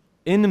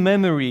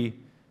in-memory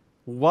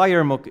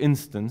wiremock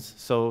instance,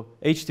 so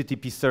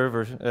HTTP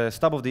server,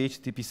 stub of the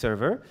HTTP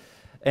server,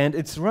 and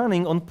it's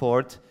running on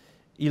port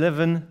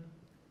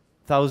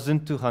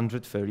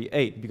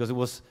 11,238 because it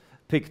was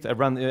picked,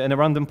 and a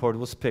random port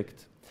was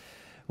picked.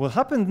 What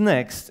happened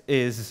next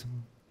is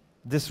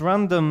this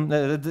random,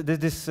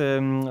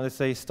 let's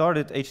say,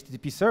 started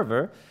HTTP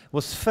server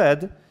was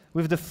fed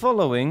with the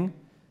following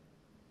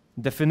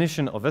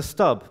definition of a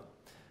stub.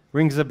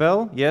 Rings a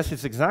bell? Yes,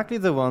 it's exactly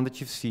the one that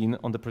you've seen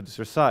on the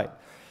producer side.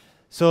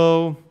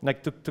 So,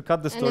 like to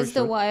cut the story short. And it's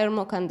the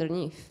wiremock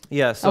underneath.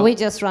 Yeah. So we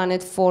just run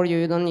it for you.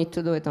 You don't need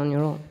to do it on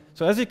your own.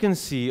 So as you can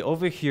see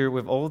over here,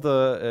 with all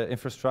the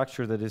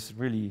infrastructure that is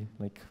really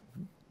like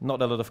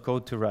not a lot of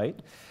code to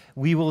write,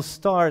 we will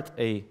start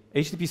a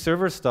HTTP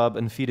server stub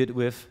and feed it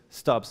with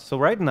stubs. So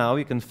right now,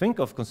 you can think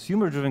of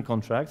consumer-driven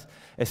contracts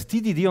as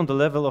TDD on the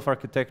level of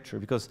architecture,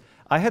 because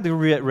I had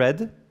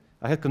red,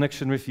 I had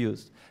connection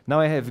refused. Now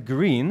I have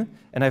green,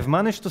 and I've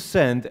managed to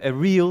send a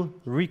real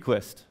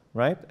request,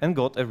 right? And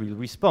got a real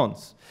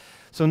response.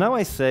 So now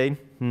I say,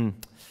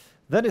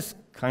 that is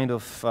kind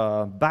of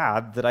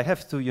bad that I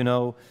have to, you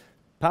know,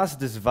 pass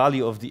this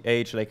value of the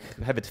age, like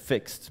have it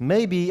fixed.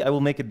 Maybe I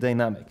will make it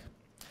dynamic.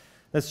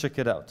 Let's check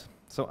it out.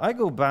 So I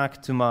go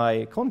back to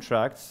my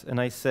contracts and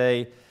I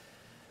say,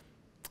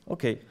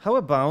 okay, how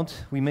about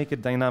we make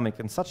it dynamic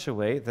in such a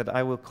way that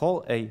I will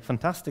call a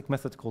fantastic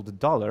method called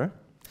 $,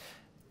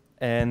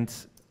 and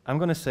I'm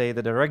going to say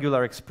that a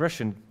regular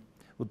expression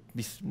would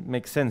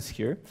make sense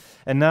here.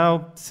 And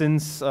now,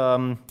 since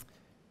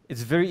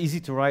it's very easy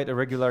to write a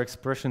regular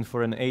expression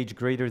for an age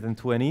greater than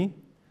 20,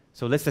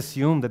 so let's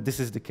assume that this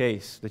is the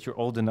case, that you're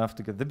old enough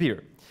to get the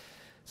beer.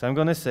 So I'm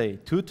going to say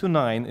 2 to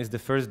 9 is the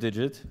first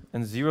digit,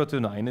 and 0 to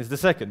 9 is the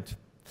second,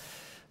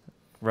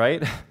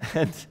 right?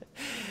 And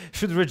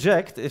should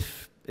reject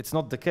if it's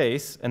not the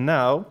case, and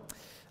now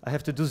I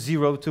have to do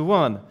 0 to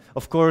 1.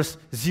 Of course,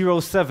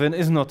 07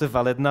 is not a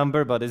valid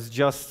number, but it's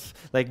just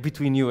like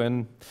between you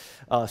and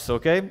us,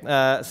 okay?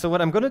 So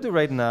what I'm going to do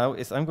right now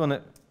is I'm going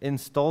to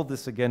install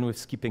this again with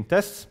skipping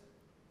tests.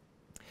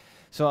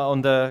 So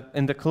in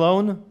the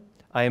clone,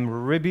 I'm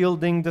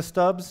rebuilding the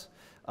stubs,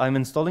 I'm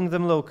installing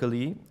them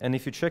locally, and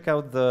if you check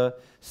out the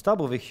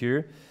stub over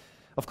here,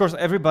 of course,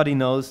 everybody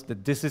knows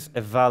that this is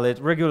a valid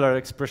regular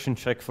expression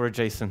check for a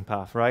JSON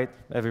path, right?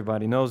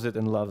 Everybody knows it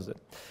and loves it.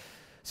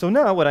 So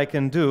now what I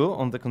can do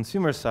on the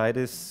consumer side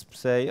is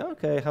say,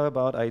 okay, how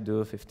about I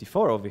do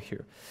 54 over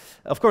here?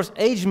 Of course,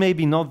 age may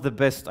be not the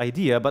best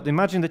idea, but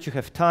imagine that you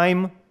have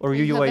time or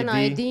you UUID. have an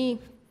ID.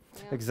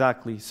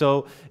 Exactly.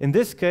 So in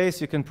this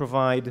case, you can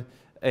provide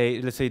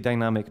a, let's say,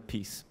 dynamic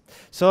piece.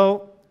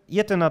 So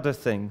yet another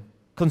thing,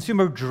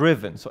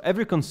 consumer-driven. So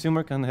every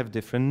consumer can have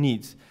different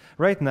needs.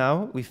 Right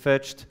now, we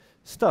fetched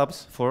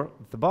stubs for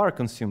the bar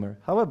consumer.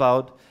 How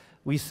about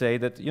we say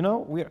that, you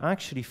know, we're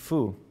actually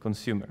foo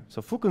consumer.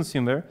 So foo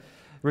consumer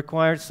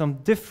requires some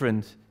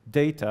different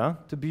data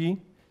to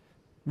be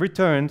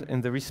returned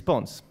in the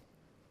response.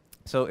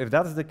 So if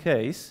that's the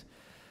case,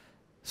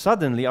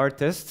 suddenly our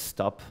tests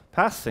stop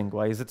passing.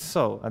 Why is it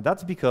so? And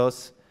that's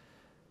because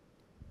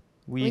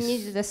we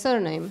needed a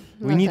surname,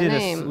 we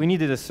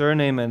needed a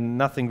surname, and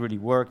nothing really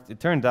worked. It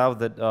turned out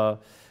that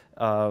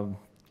I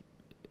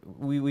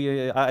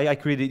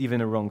created even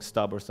a wrong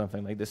stub or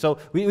something like this. So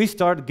we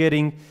start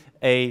getting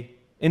a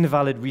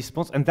invalid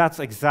response, and that's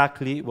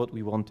exactly what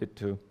we wanted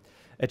to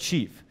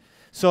achieve.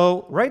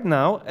 So right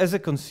now, as a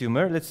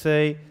consumer, let's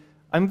say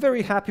I'm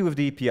very happy with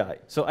the API.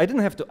 So I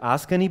didn't have to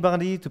ask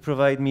anybody to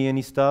provide me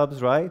any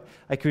stubs, right?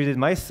 I created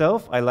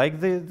myself. I like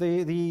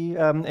the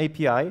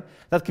API.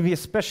 That can be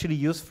especially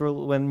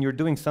useful when you're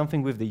doing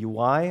something with the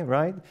UI,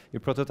 right? You're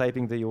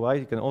prototyping the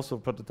UI. You can also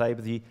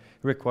prototype the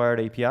required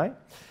API.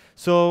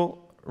 So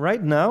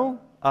right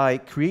now, I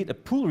create a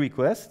pull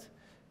request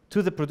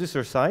to the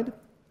producer side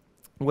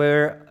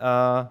where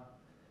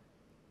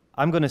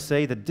I'm going to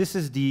say that this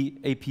is the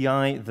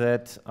API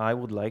that I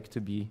would like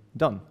to be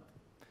done.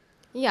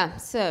 Yeah,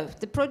 so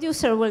the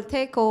producer will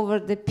take over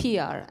the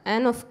PR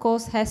and, of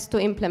course, has to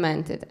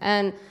implement it.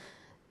 And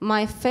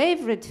my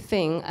favorite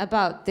thing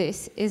about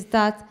this is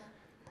that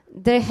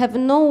they have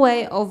no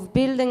way of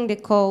building the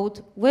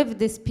code with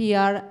this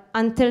PR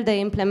until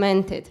they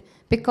implement it.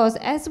 Because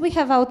as we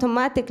have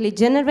automatically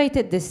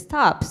generated the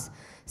stubs,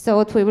 so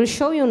what we will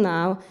show you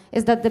now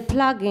is that the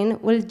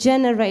plugin will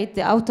generate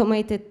the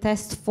automated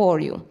test for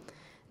you.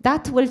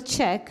 That will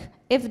check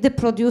if the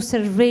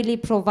producer really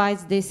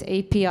provides this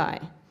API.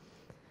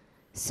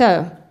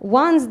 So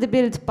once the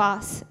build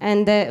pass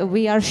and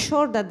we are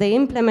sure that they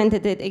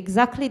implemented it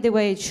exactly the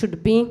way it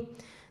should be,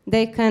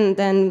 they can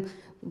then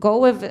go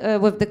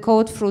with the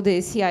code through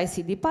the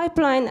CI/CD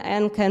pipeline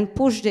and can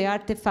push the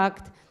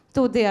artifact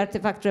to the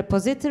artifact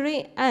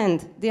repository,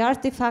 and the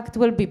artifact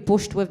will be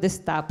pushed with the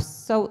stubs.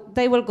 So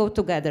they will go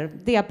together,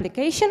 the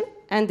application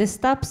and the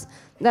stubs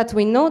that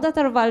we know that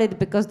are valid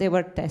because they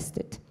were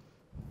tested.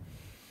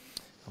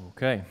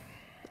 Okay.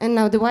 And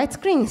now the white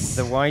screens.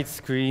 The white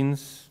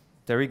screens.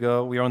 There we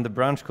go. We are on the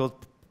branch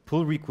called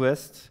pull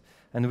request,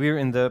 and we're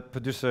in the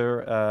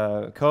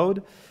producer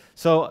code.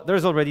 So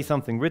there's already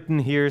something written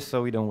here,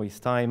 so we don't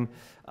waste time.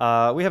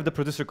 We have the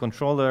producer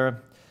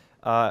controller.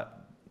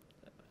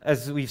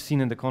 As we've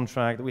seen in the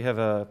contract, we have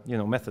a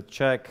method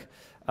check,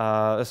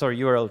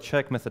 URL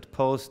check, method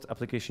post,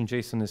 application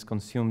JSON is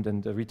consumed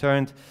and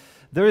returned.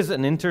 There is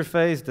an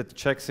interface that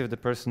checks if the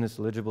person is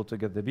eligible to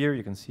get the beer.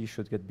 You can see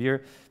should get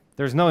beer.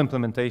 There's no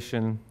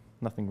implementation,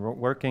 nothing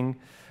working.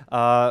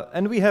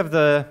 And we have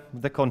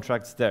the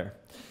contracts there.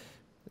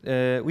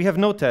 We have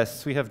no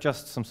tests. We have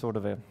just some sort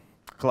of a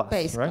class,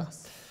 base right?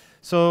 class.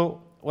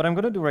 So what I'm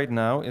going to do right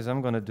now is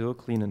I'm going to do a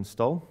clean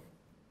install.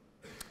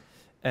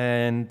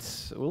 And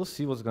we'll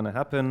see what's going to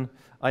happen.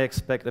 I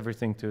expect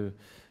everything to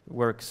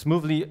work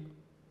smoothly.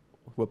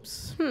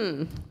 Whoops.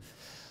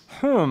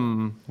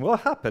 What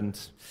happened?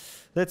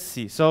 Let's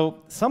see.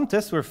 So some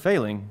tests were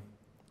failing.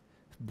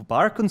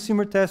 Bar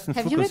consumer test and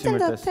food consumer test. Have you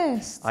written that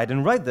test? I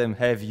didn't write them.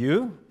 Have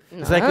you? No.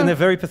 It's like in a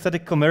very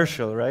pathetic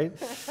commercial, right?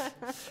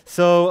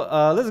 So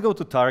let's go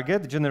to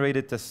target,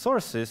 generated test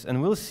sources,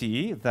 and we'll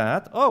see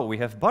that, oh, we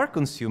have bar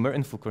consumer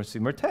and food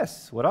consumer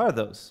tests. What are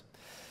those?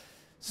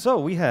 So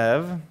we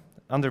have,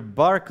 under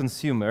bar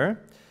consumer,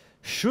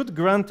 should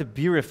grant a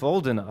beer if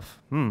old enough.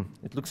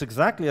 It looks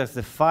exactly as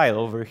the file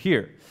over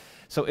here.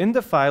 So in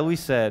the file we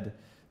said,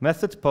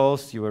 method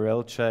post,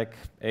 URL check,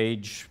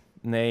 age,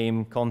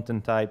 name,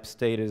 content type,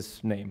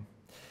 status, name.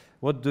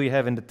 What do we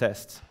have in the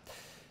test?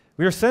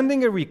 We are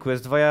sending a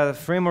request via a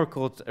framework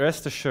called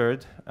rest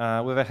assured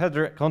with a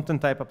header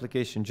content type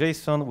application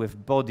JSON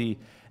with body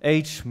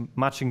age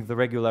matching the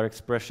regular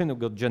expression. It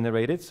got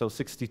generated, so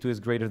 62 is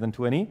greater than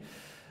 20.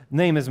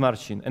 Name is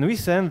Marcin. And we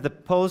send the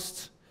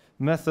post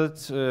method,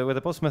 with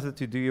the post method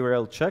to do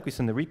URL check. We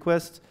send a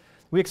request.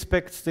 We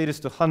expect status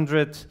to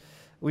 100.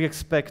 We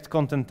expect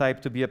content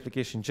type to be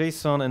application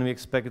JSON, and we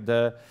expect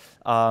the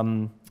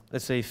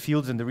let's say,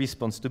 fields in the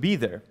response to be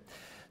there.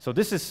 So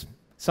this is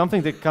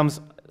something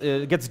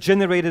that gets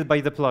generated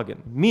by the plugin,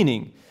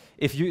 meaning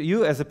if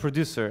you as a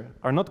producer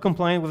are not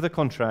compliant with the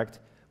contract,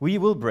 we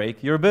will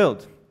break your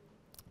build.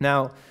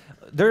 Now,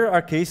 there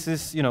are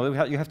cases, you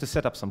have to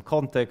set up some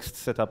context,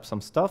 set up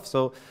some stuff.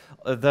 So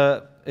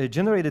the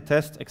generated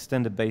test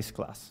extend the base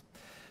class.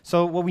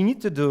 So what we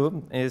need to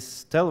do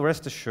is tell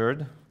rest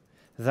assured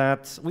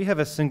that we have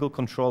a single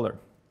controller.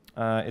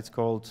 It's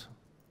called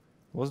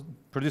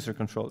producer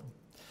controller.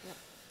 Yep.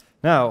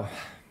 Now,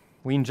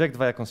 we inject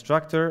via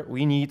constructor.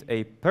 We need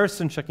a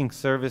person checking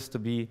service to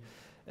be,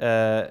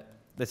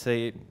 let's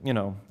say,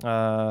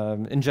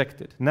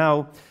 injected.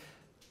 Now,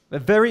 a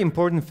very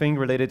important thing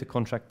related to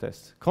contract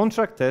tests.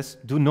 Contract tests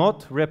do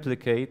not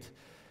replicate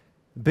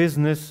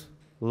business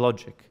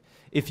logic.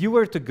 If you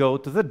were to go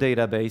to the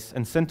database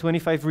and send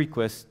 25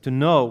 requests to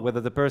know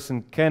whether the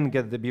person can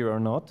get the beer or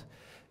not,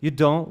 you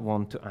don't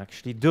want to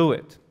actually do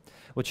it.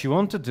 What you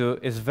want to do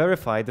is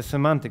verify the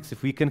semantics,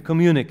 if we can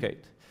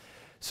communicate.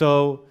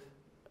 So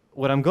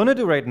what I'm going to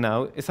do right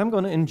now is I'm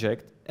going to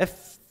inject a,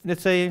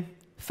 let's say,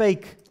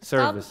 fake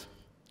service.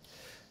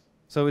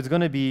 So it's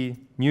going to be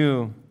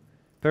new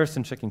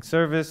person checking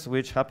service,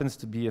 which happens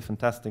to be a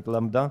fantastic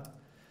lambda.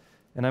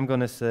 And I'm going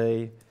to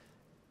say,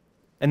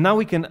 and now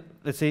we can,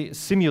 let's say,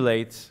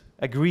 simulate,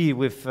 agree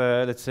with,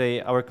 let's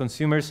say, our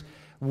consumers.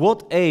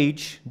 What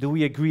age do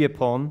we agree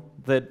upon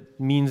that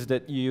means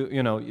that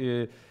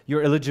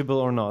you're eligible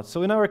or not?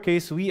 So in our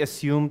case, we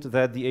assumed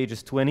that the age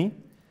is 20.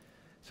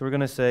 So we're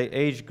going to say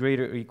age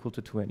greater or equal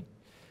to 20.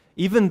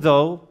 Even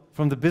though,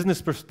 from the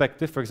business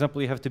perspective, for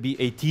example, you have to be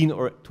 18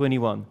 or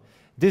 21.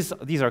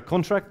 These are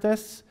contract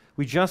tests.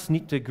 We just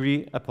need to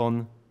agree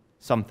upon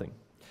something.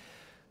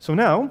 So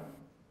now,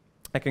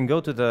 I can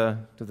go to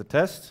the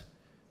test.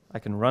 I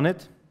can run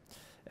it,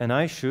 and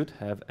I should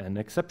have an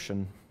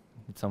exception.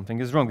 Something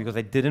is wrong because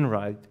I didn't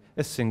write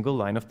a single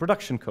line of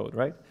production code,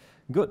 right?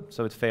 Good,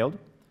 so it failed.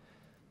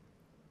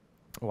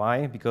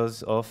 Why?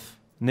 Because of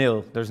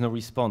nil, there's no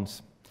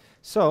response.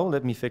 So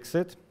let me fix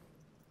it.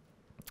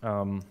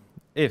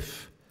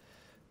 If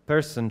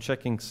person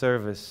checking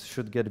service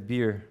should get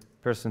beer,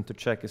 person to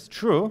check is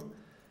true,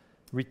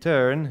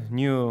 return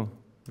new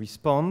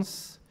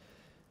response,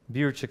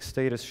 beer check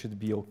status should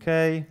be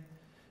okay,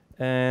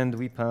 and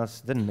we pass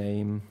the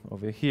name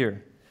over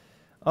here.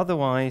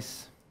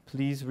 Otherwise,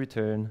 please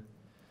return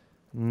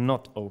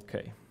not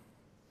okay.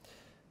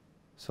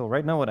 So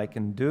right now what I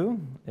can do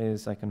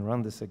is I can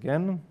run this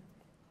again.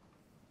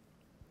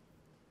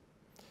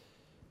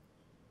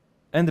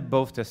 And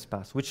both tests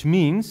pass, which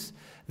means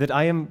that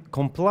I am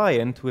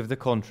compliant with the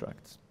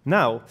contract.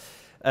 Now,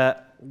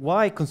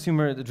 why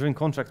consumer during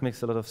contract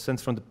makes a lot of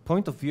sense from the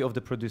point of view of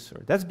the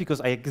producer. That's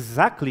because I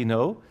exactly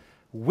know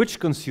which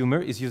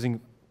consumer is using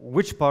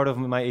which part of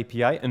my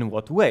API and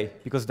what way,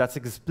 because that's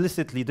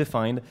explicitly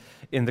defined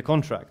in the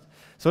contract.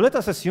 So let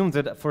us assume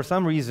that for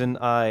some reason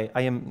I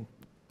am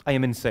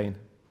insane,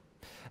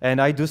 and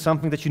I do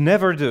something that you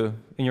never do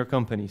in your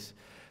companies.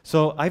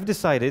 So I've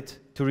decided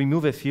to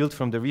remove a field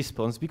from the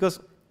response because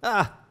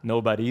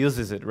nobody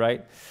uses it,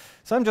 right?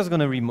 So I'm just going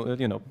to remove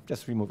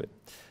it.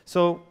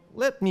 So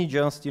let me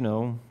just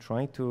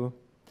try to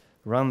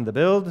run the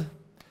build,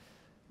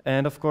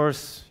 and of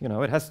course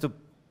it has to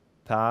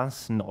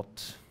pass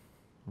not.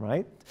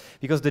 Right?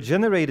 Because the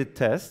generated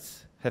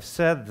tests have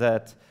said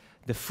that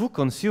the foo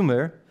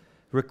consumer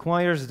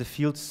requires the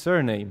field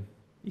surname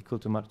equal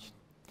to Marcin.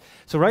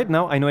 So right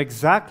now, I know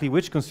exactly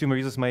which consumer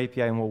uses my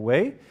API in what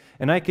way,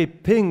 and I can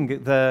ping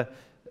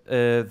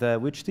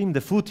which team?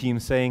 The foo team,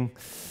 saying,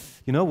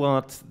 you know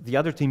what, the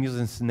other team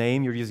uses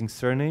name, you're using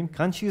surname.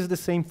 Can't you use the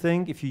same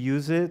thing if you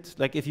use it?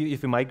 Like if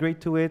you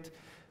migrate to it,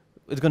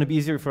 it's going to be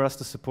easier for us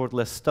to support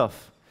less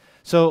stuff.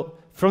 So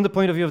from the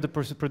point of view of the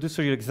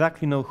producer, you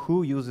exactly know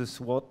who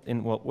uses what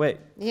in what way.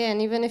 Yeah,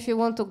 and even if you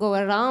want to go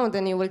around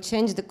and you will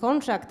change the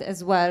contract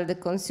as well, the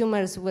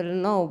consumers will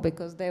know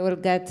because they will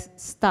get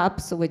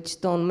stubs which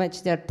don't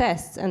match their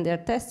tests, and their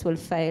tests will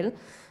fail,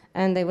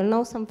 and they will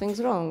know something's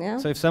wrong, yeah?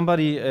 So if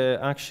somebody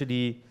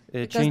actually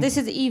because this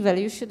is evil,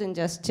 you shouldn't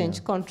just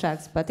change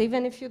contracts, but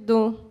even if you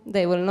do,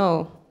 they will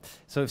know.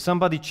 So if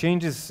somebody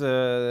changes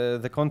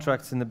the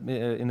contracts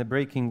in a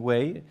breaking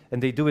way,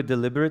 and they do it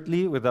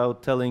deliberately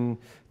without telling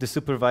the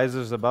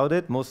supervisors about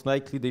it, most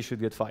likely they should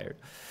get fired.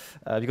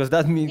 Because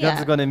that's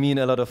going to mean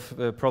a lot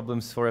of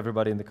problems for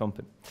everybody in the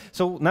company.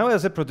 So now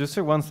as a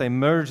producer, once I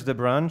merge the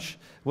branch,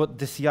 what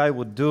the CI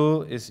would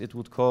do is it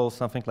would call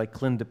something like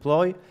clean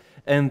deploy,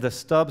 and the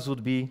stubs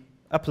would be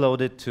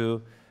uploaded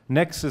to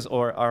Nexus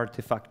or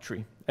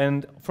Artifactory.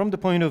 And from the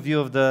point of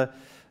view of the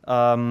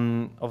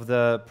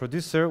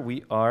producer,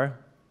 we are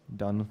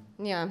done.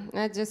 Yeah,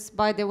 just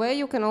by the way,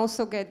 you can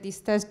also get these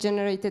tests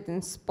generated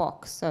in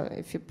Spock. So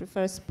if you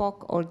prefer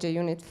Spock or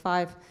JUnit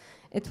 5,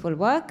 it will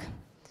work.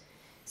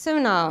 So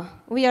now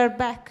we are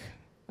back.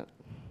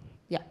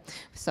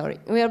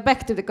 We are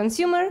back to the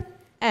consumer,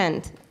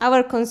 and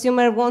our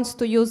consumer wants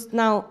to use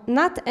now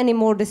not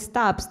anymore the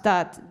stubs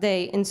that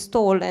they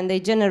installed and they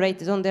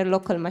generated on their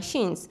local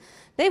machines.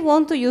 They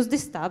want to use the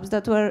stubs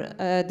that were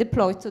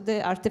deployed to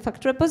the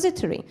artifact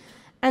repository.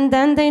 And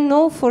then they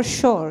know for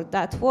sure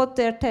that what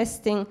they're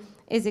testing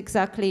is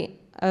exactly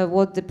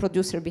what the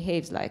producer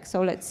behaves like.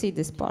 So let's see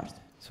this part.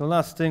 So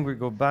last thing, we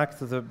go back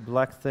to the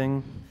black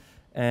thing.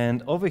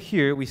 And over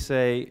here, we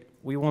say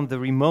we want the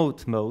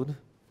remote mode,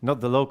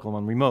 not the local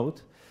one,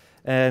 remote.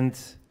 And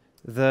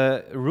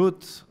the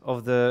root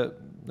of the,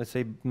 let's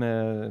say,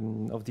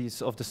 of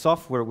the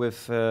software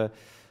with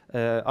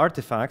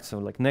artifacts, so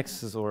like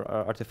Nexus or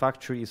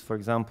Artifactory is, for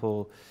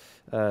example,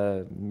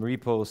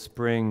 repo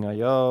spring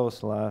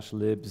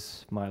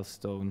io/libs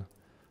milestone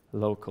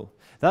local.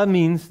 That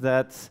means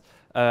that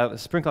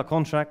Spring Cloud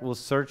Contract will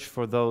search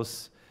for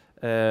those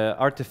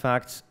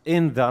artifacts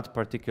in that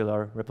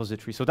particular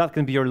repository. So that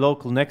can be your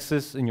local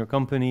Nexus in your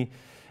company.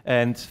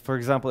 And for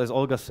example, as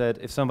Olga said,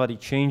 if somebody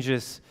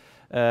changes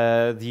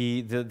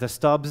the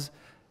stubs,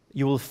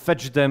 you will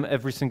fetch them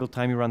every single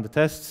time you run the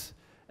tests.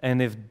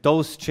 And if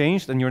those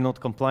changed and you're not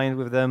compliant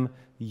with them,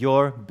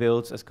 your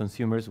builds as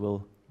consumers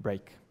will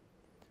break.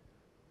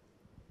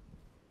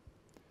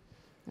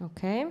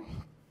 Okay.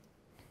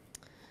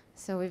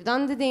 So we've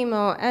done the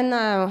demo, and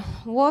now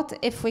what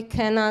if we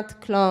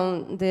cannot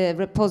clone the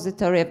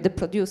repository of the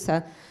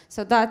producer?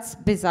 So that's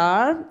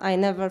bizarre. I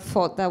never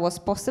thought that was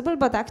possible,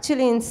 but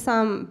actually in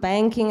some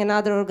banking and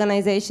other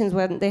organizations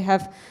where they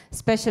have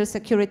special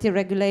security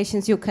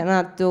regulations, you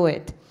cannot do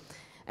it.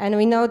 And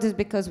we know this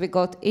because we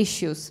got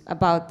issues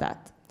about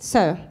that.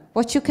 So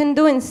what you can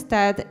do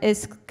instead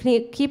is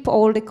keep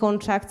all the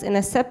contracts in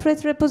a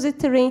separate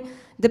repository.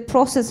 The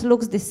process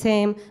looks the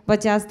same,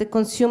 but just the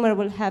consumer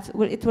will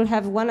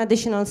have one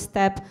additional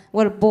step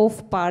where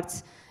both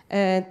parts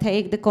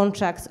take the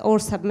contracts or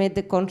submit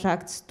the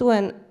contracts to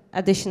an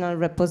additional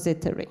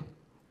repository.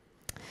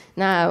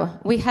 Now,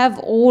 we have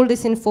all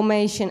this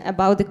information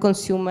about the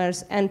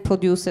consumers and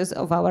producers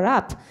of our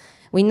app.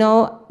 We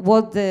know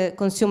what the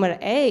consumer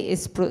A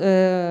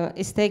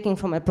is taking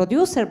from a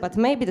producer, but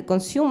maybe the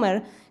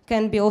consumer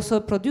can be also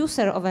a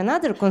producer of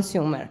another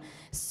consumer.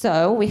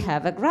 So we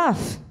have a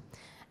graph.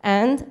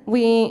 And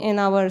we, in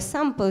our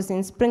samples,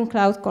 in Spring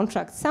Cloud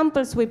Contract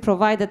samples, we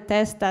provide a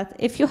test that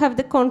if you have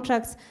the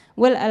contracts,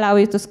 will allow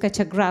you to sketch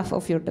a graph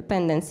of your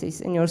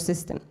dependencies in your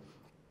system.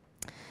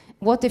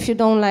 What if you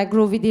don't like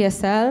Groovy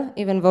DSL,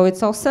 even though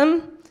it's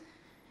awesome?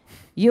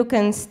 You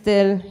can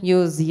still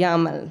use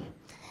YAML.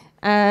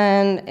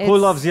 And who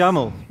loves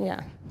YAML?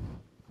 Yeah.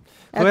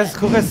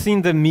 Who has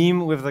seen the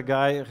meme with the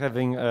guy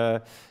having,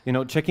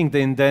 checking the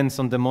indents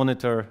on the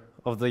monitor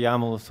of the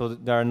YAML, so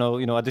that there are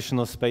no,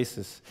 additional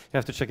spaces? You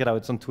have to check it out.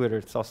 It's on Twitter.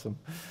 It's awesome.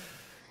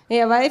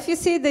 Yeah, but if you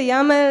see the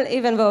YAML,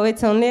 even though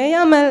it's only a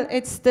YAML,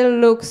 it still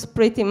looks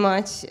pretty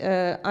much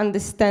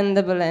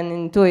understandable and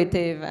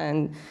intuitive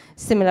and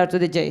similar to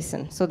the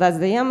JSON. So that's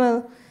the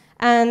YAML.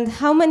 And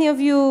how many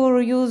of you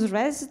use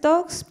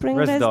ResDocs, Spring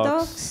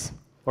ResDocs?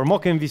 Or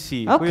mock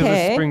MVC. Okay. Who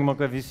uses Spring mock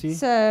MVC?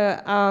 So,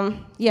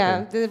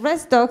 yeah, okay. The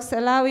ResDocs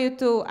allow you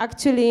to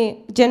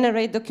actually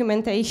generate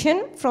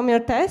documentation from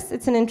your test.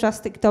 It's an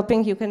interesting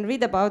topic. You can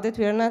read about it.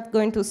 We are not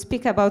going to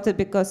speak about it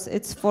because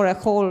it's for a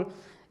whole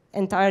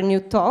entire new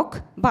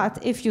talk. But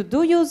if you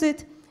do use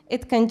it,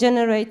 it can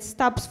generate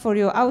stubs for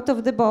you out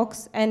of the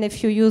box. And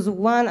if you use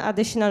one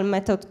additional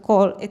method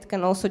call, it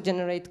can also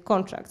generate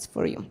contracts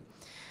for you.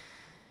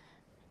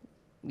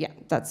 Yeah,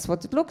 that's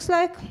what it looks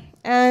like.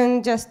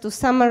 And just to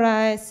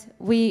summarize,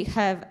 we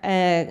have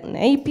an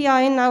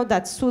API now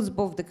that suits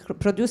both the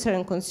producer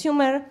and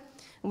consumer.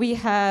 We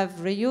have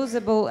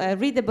reusable,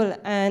 readable,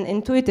 and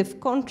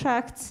intuitive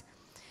contracts.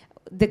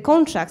 The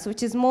contracts,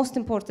 which is most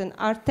important,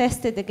 are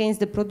tested against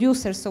the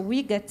producer, so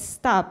we get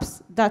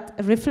stubs that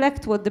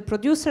reflect what the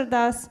producer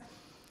does.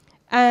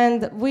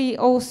 And we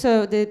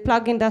also, the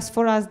plugin does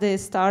for us the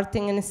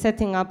starting and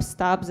setting up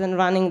stubs and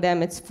running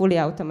them. It's fully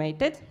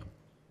automated.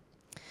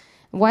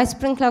 Why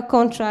Spring Cloud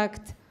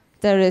Contract?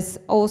 There is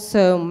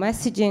also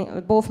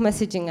messaging, both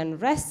messaging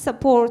and REST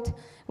support.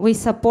 We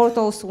support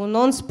also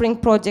non-Spring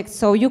projects,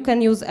 so you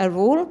can use a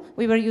rule.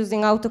 We were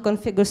using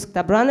auto-configure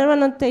stub runner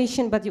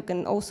annotation, but you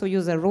can also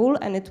use a rule,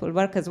 and it will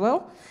work as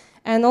well.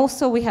 And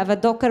also, we have a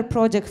Docker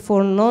project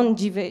for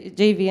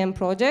non-JVM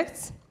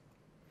projects.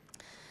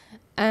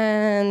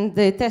 And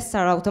the tests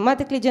are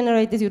automatically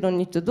generated. You don't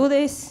need to do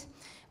this.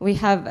 We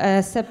have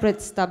a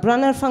separate stub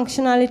runner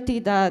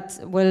functionality that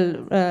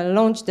will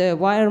launch the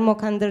wire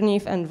mock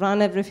underneath and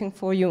run everything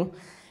for you.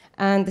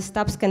 And the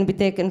stubs can be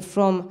taken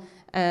from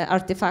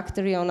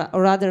Artifactory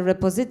or other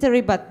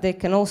repository, but they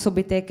can also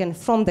be taken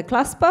from the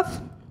class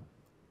path.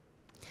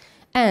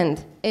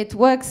 And it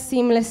works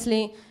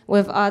seamlessly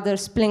with other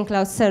Spring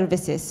Cloud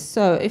services.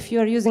 So if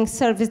you're using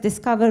service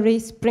discovery,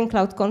 Spring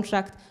Cloud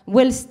Contract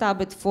will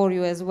stub it for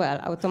you as well,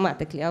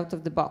 automatically, out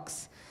of the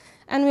box.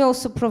 And we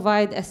also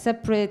provide a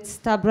separate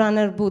stub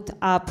runner boot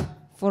app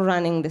for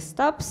running the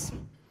stubs.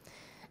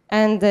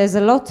 And there's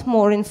a lot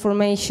more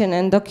information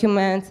and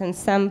documents and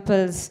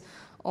samples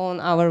on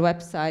our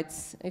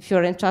websites. If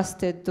you're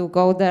interested to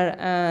go there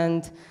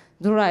and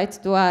do write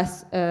to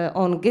us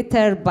on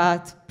Gitter,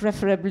 but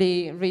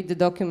preferably read the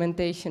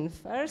documentation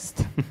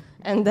first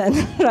and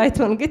then write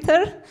on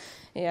Gitter.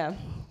 Yeah,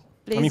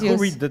 please. I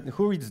mean,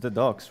 who reads the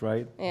docs,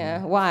 right?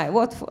 Yeah, why?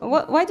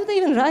 Why do they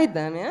even write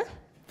them, yeah?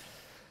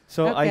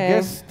 So okay. I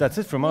guess that's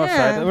it from our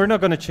side. We're not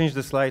going to change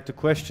the slide to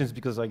questions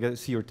because I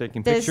see you're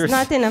taking pictures. There's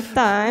not enough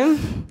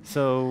time.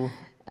 So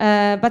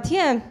But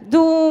yeah,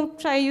 do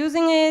try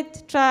using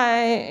it.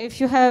 If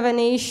you have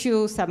any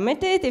issue,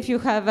 submit it. If you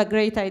have a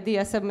great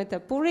idea, submit a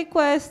pull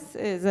request.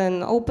 It's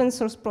an open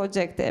source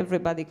project.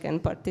 Everybody can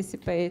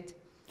participate.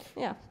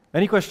 Yeah.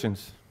 Any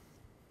questions?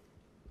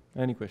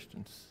 Any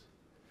questions?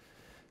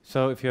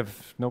 So if you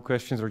have no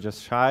questions or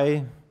just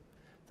shy,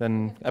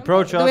 then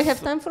approach us. Do we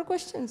have time for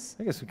questions?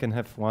 I guess we can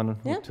have one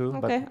or two,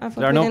 okay. but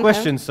there are no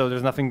questions, so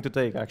there's nothing to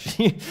take,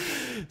 actually.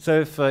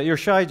 So if you're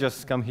shy,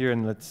 just come here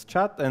and let's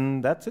chat,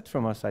 and that's it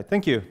from our side.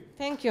 Thank you.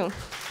 Thank you.